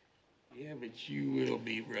 Yeah, but you will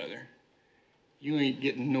be, brother. You ain't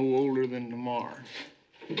getting no older than tomorrow.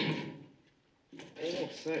 Oh,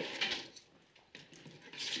 say.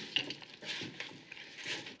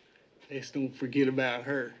 Let's don't forget about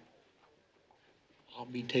her. I'll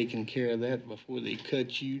be taking care of that before they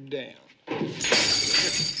cut you down.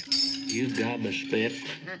 You got the spit.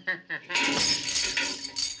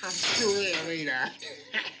 I sure am, ain't I?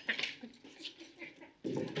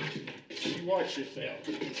 You watch yourself.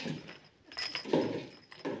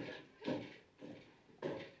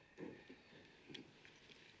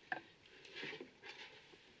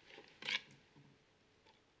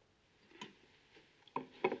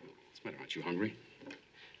 What's the matter? Aren't you hungry?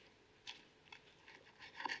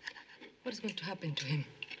 What is going to happen to him?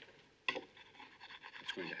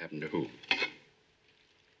 What's going to happen to who?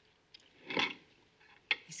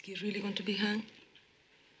 Is he really going to be hanged?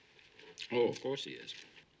 Oh, of course he is.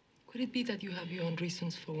 Could it be that you have your own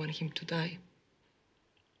reasons for wanting him to die?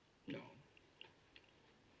 No.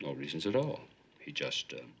 No reasons at all. He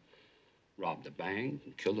just robbed the bank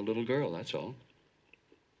and killed a little girl, that's all.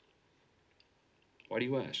 Why do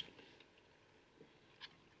you ask?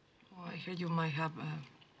 Oh, I heard you might have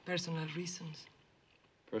personal reasons.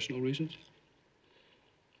 Personal reasons?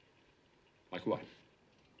 Like what?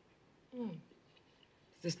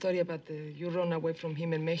 It's the story about you run away from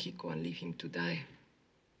him in Mexico and leave him to die.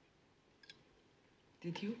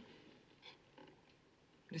 Did you?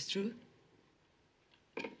 It's true?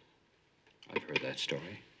 I've heard that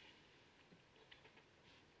story.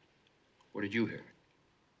 Where did you hear it?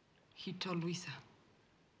 He told Luisa.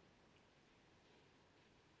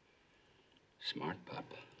 Smart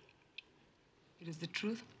pup. It is the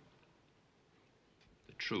truth?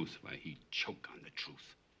 The truth? Why, he'd choke on the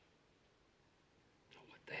truth.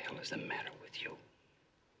 What the hell is the matter with you?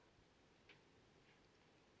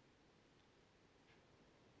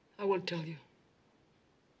 I will tell you.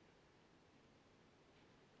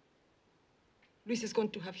 Luis is going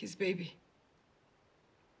to have his baby.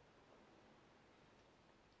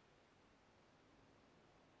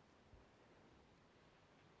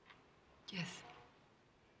 Yes.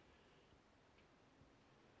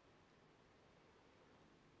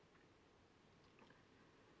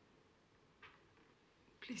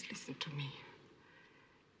 Please listen to me.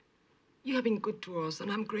 You have been good to us, and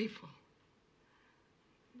I'm grateful.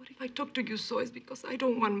 But if I talk to you so, it's because I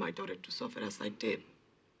don't want my daughter to suffer as I did.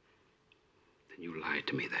 And you lied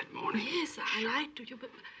to me that morning. Yes, I lied to you, but...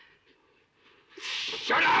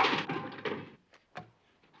 Shut up!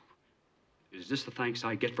 Is this the thanks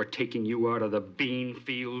I get for taking you out of the bean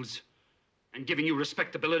fields and giving you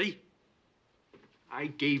respectability? I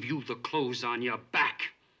gave you the clothes on your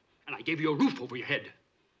back, and I gave you a roof over your head.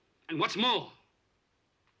 And what's more,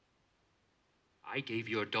 I gave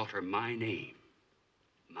your daughter my name.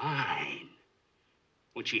 Mine.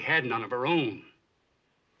 When she had none of her own.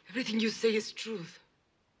 Everything you say is truth.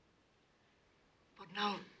 But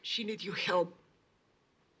now she needs your help.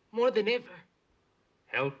 More than ever.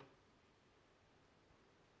 Help?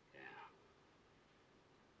 Yeah.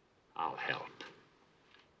 I'll help.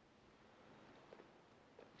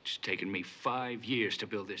 It's taken me 5 years to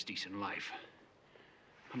build this decent life.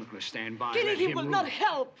 I'm not going to stand by and let Killing him him will ruin not it.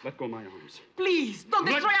 help. Let go of my arms. Please, don't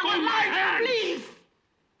Let destroy go our of my lives, hands. please.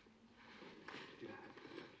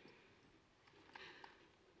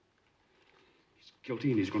 He's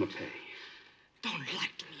guilty and he's going to pay. Don't lie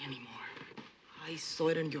to me anymore. I saw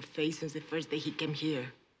it on your face since the first day he came here.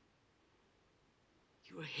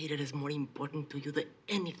 Your hatred is more important to you than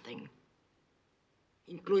anything,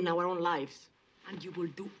 including our own lives. And you will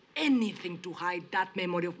do anything to hide that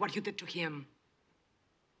memory of what you did to him.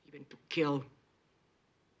 Even to kill.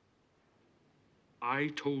 I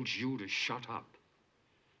told you to shut up.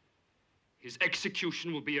 His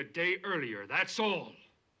execution will be a day earlier, that's all.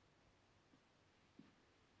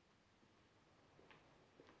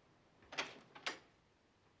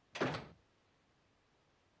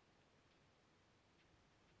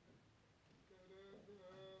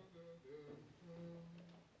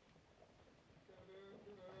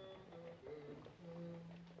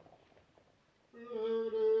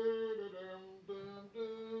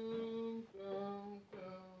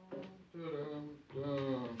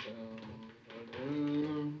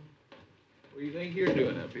 What do you think you're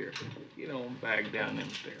doing up here? Get on back down them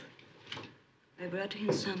stairs. I brought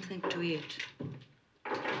him something to eat.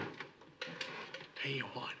 Tell you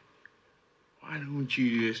what, why don't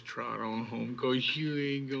you just trot on home? 'Cause you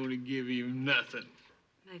ain't gonna give him nothing.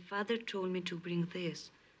 My father told me to bring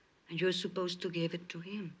this, and you're supposed to give it to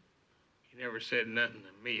him. He never said nothing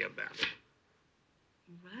to me about it.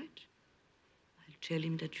 Right? I'll tell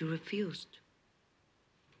him that you refused.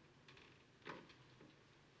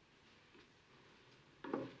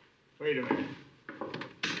 Wait a minute.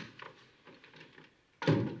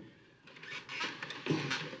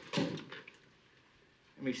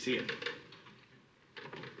 Let me see it.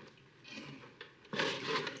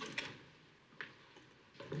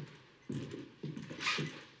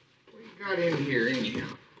 What you got in here,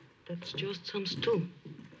 anyhow? That's just some stew.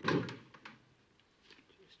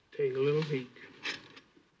 Take a little peek.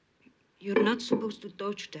 You're not supposed to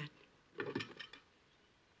touch that.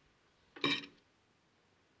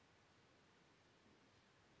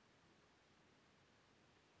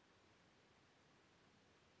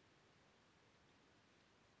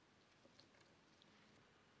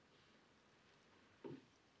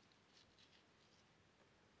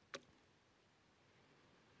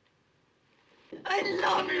 I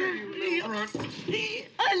love you, Leo.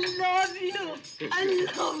 I love you. I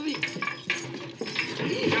love you.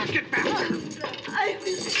 Now get back. I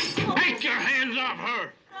will. Take your hands off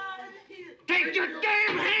her. Take your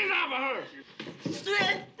damn hands off of her.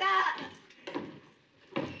 Suelta.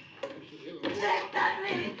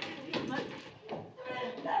 Suéltame.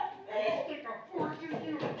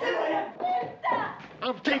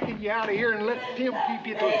 I'm taking you out of here and let Tim keep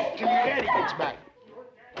you till your daddy gets back.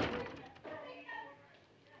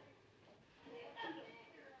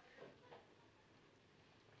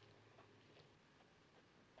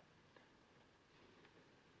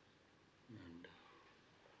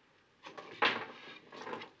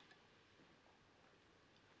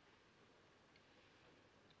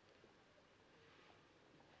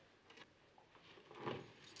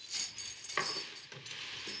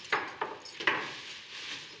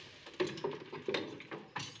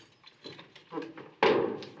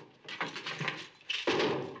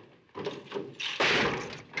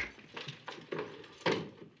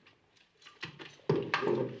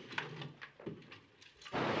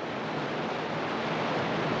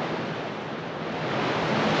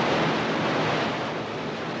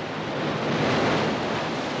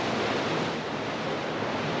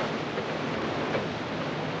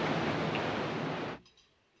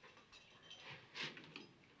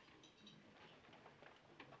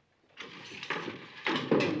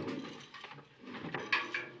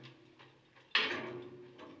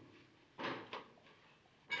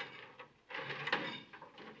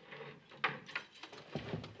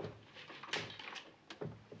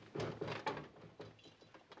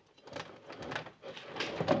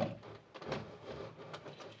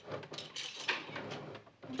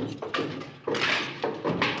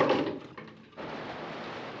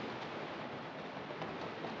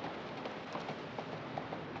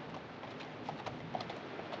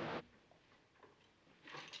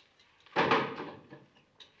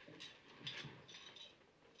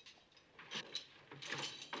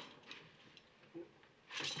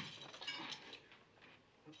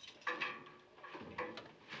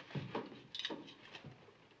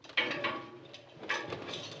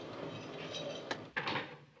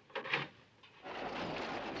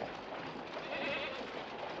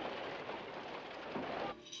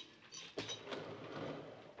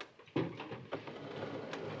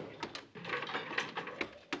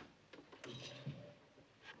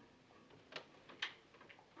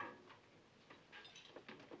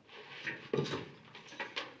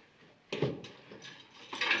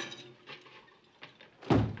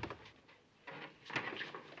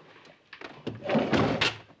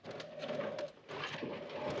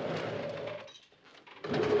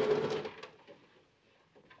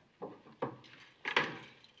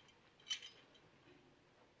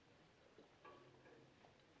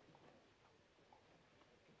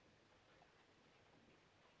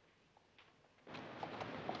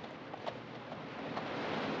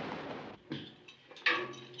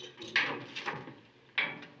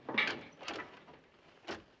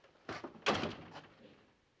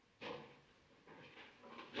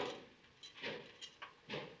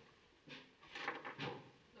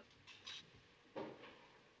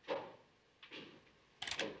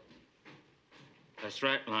 That's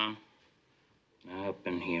right, Lon. Now up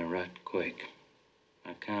in here right quick.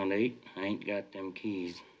 I count 8. I ain't got them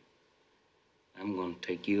keys. I'm gonna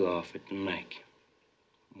take you off at the neck.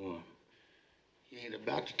 1. You ain't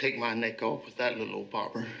about to take my neck off with that little old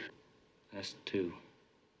popper. That's 2.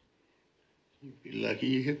 You'd be lucky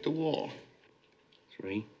you hit the wall.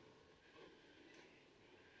 3.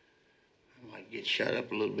 I might get shot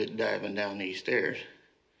up a little bit diving down these stairs.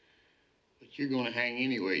 But you're gonna hang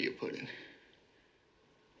anywhere you put it.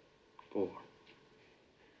 4.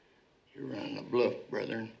 You're running a bluff,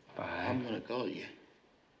 brother. 5. I'm gonna call you.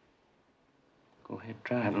 Go ahead,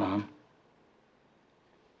 try it, Lon.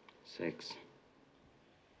 6.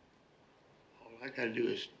 All I gotta do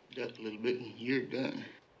is duck a little bit and you're done.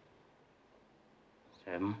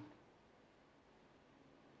 7.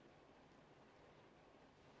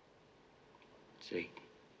 8.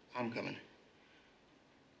 I'm coming.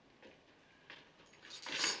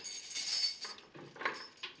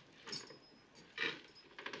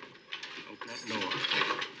 Open that door.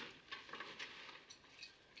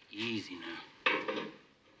 Easy now.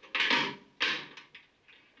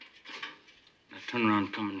 Now turn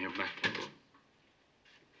around, come in here back.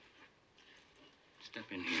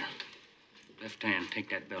 Step in here. Left hand, take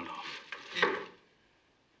that belt off.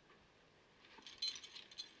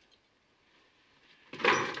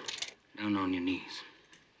 Down on your knees.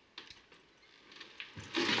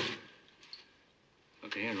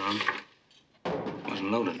 Look here, Lon.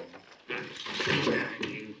 Wasn't loaded.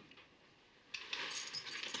 You.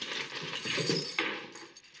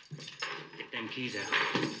 Get them keys out.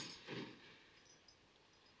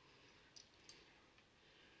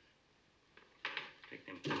 Take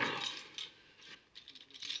them keys off.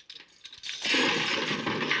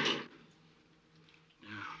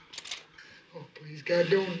 Oh, please, God,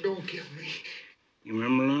 don't kill me. You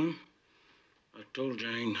remember, Lon? I told you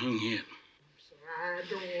I ain't hung yet. I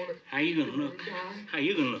don't want to. How you gonna look? How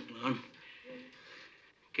you gonna look, Lon?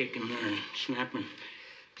 Kicking there and snapping,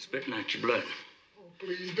 spitting out your blood. Oh,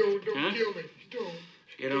 please, don't kill me. Don't.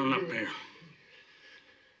 Get on up there.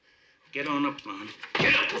 Get on up, Lon.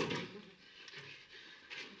 Get up!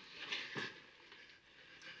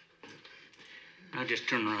 Now just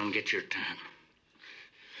turn around and get your time.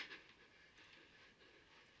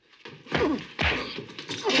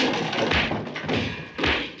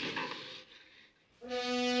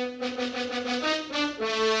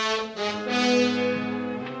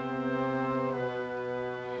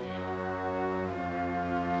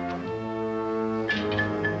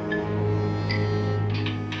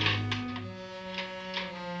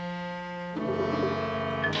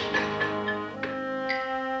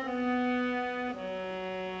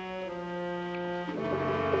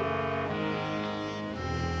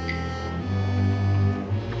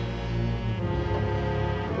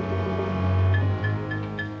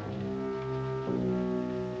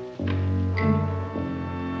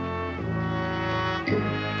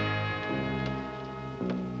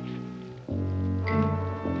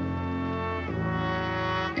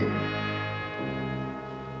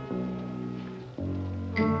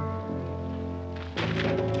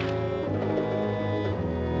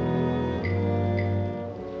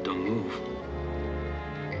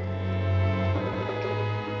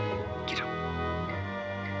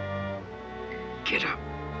 Get up.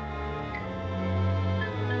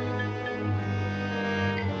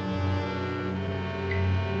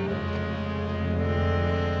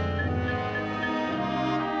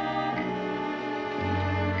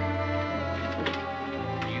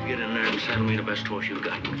 You get in there and saddle me the best horse you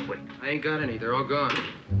got. Quick. I ain't got any. They're all gone.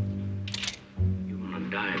 You're gonna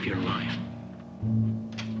die if you're lying.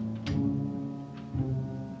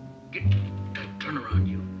 Turn around,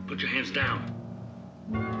 you. Put your hands down.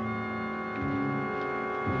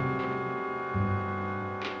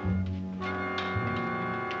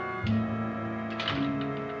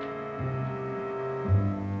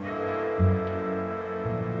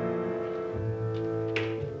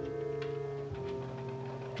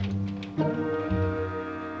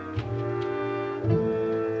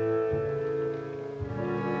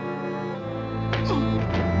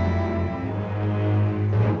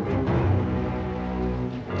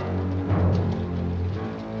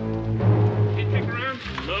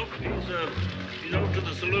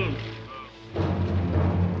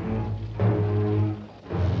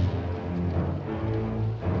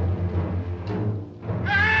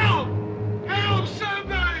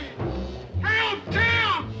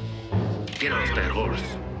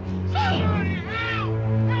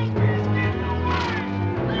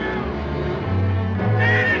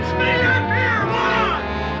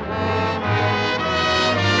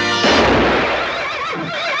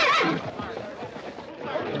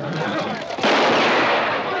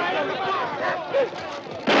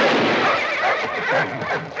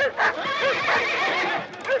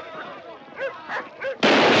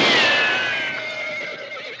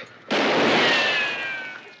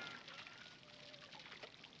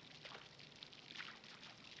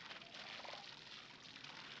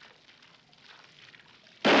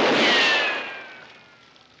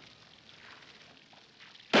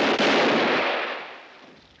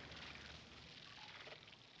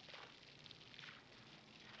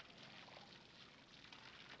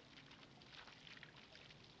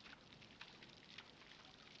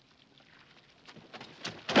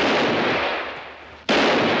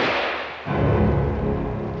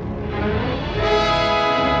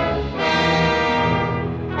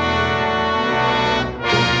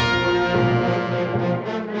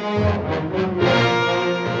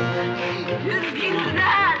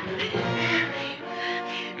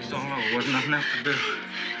 It's all over. Wasn't nothing else to do.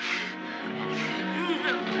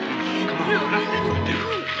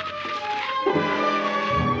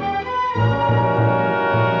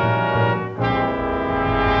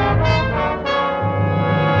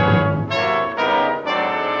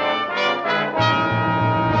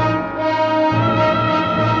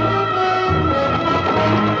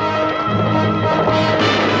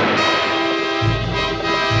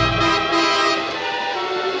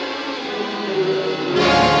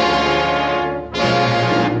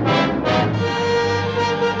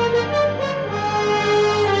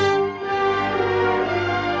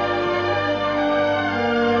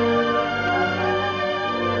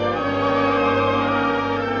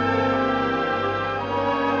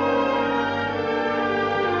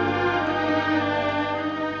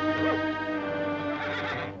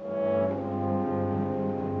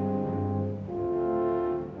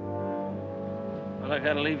 Well, I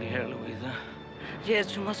gotta leave you here, Louisa.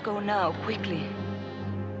 Yes, you must go now, quickly.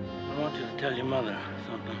 I want you to tell your mother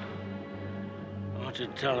something. I want you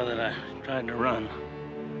to tell her that I tried to run,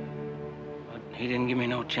 but he didn't give me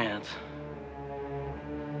no chance.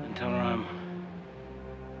 And tell her I'm...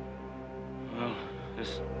 Well,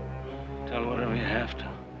 just tell her whatever you have to.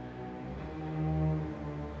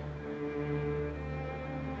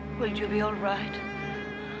 Will you be all right?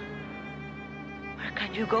 Where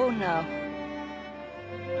can you go now?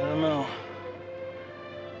 I don't know.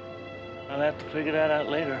 I'll have to figure that out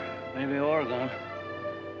later. Maybe Oregon.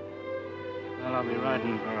 Well, I'll be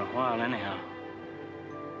riding for a while anyhow.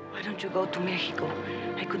 Why don't you go to Mexico?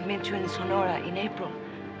 I could meet you in Sonora in April,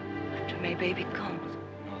 after my baby comes.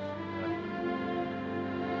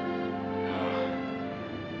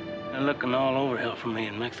 They're looking all over hell for me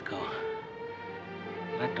in Mexico.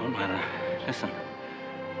 That don't matter. Listen,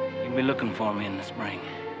 you'll be looking for me in the spring.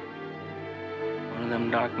 One of them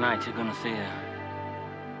dark nights, you're gonna see a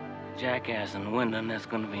jackass in the window, and that's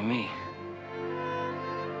gonna be me.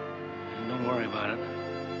 And don't worry about it.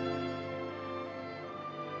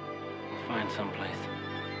 We'll find someplace.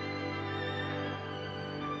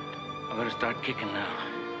 I better start kicking now.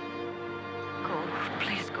 Go,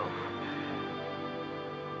 please go.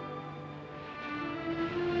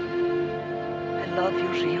 I love you,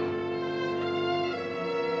 Rio.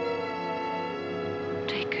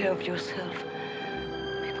 Take care of yourself,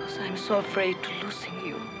 because I'm so afraid to losing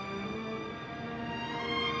you.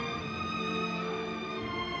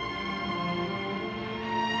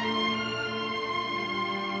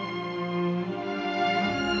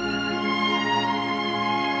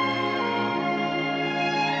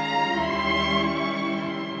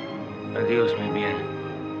 Adios, mi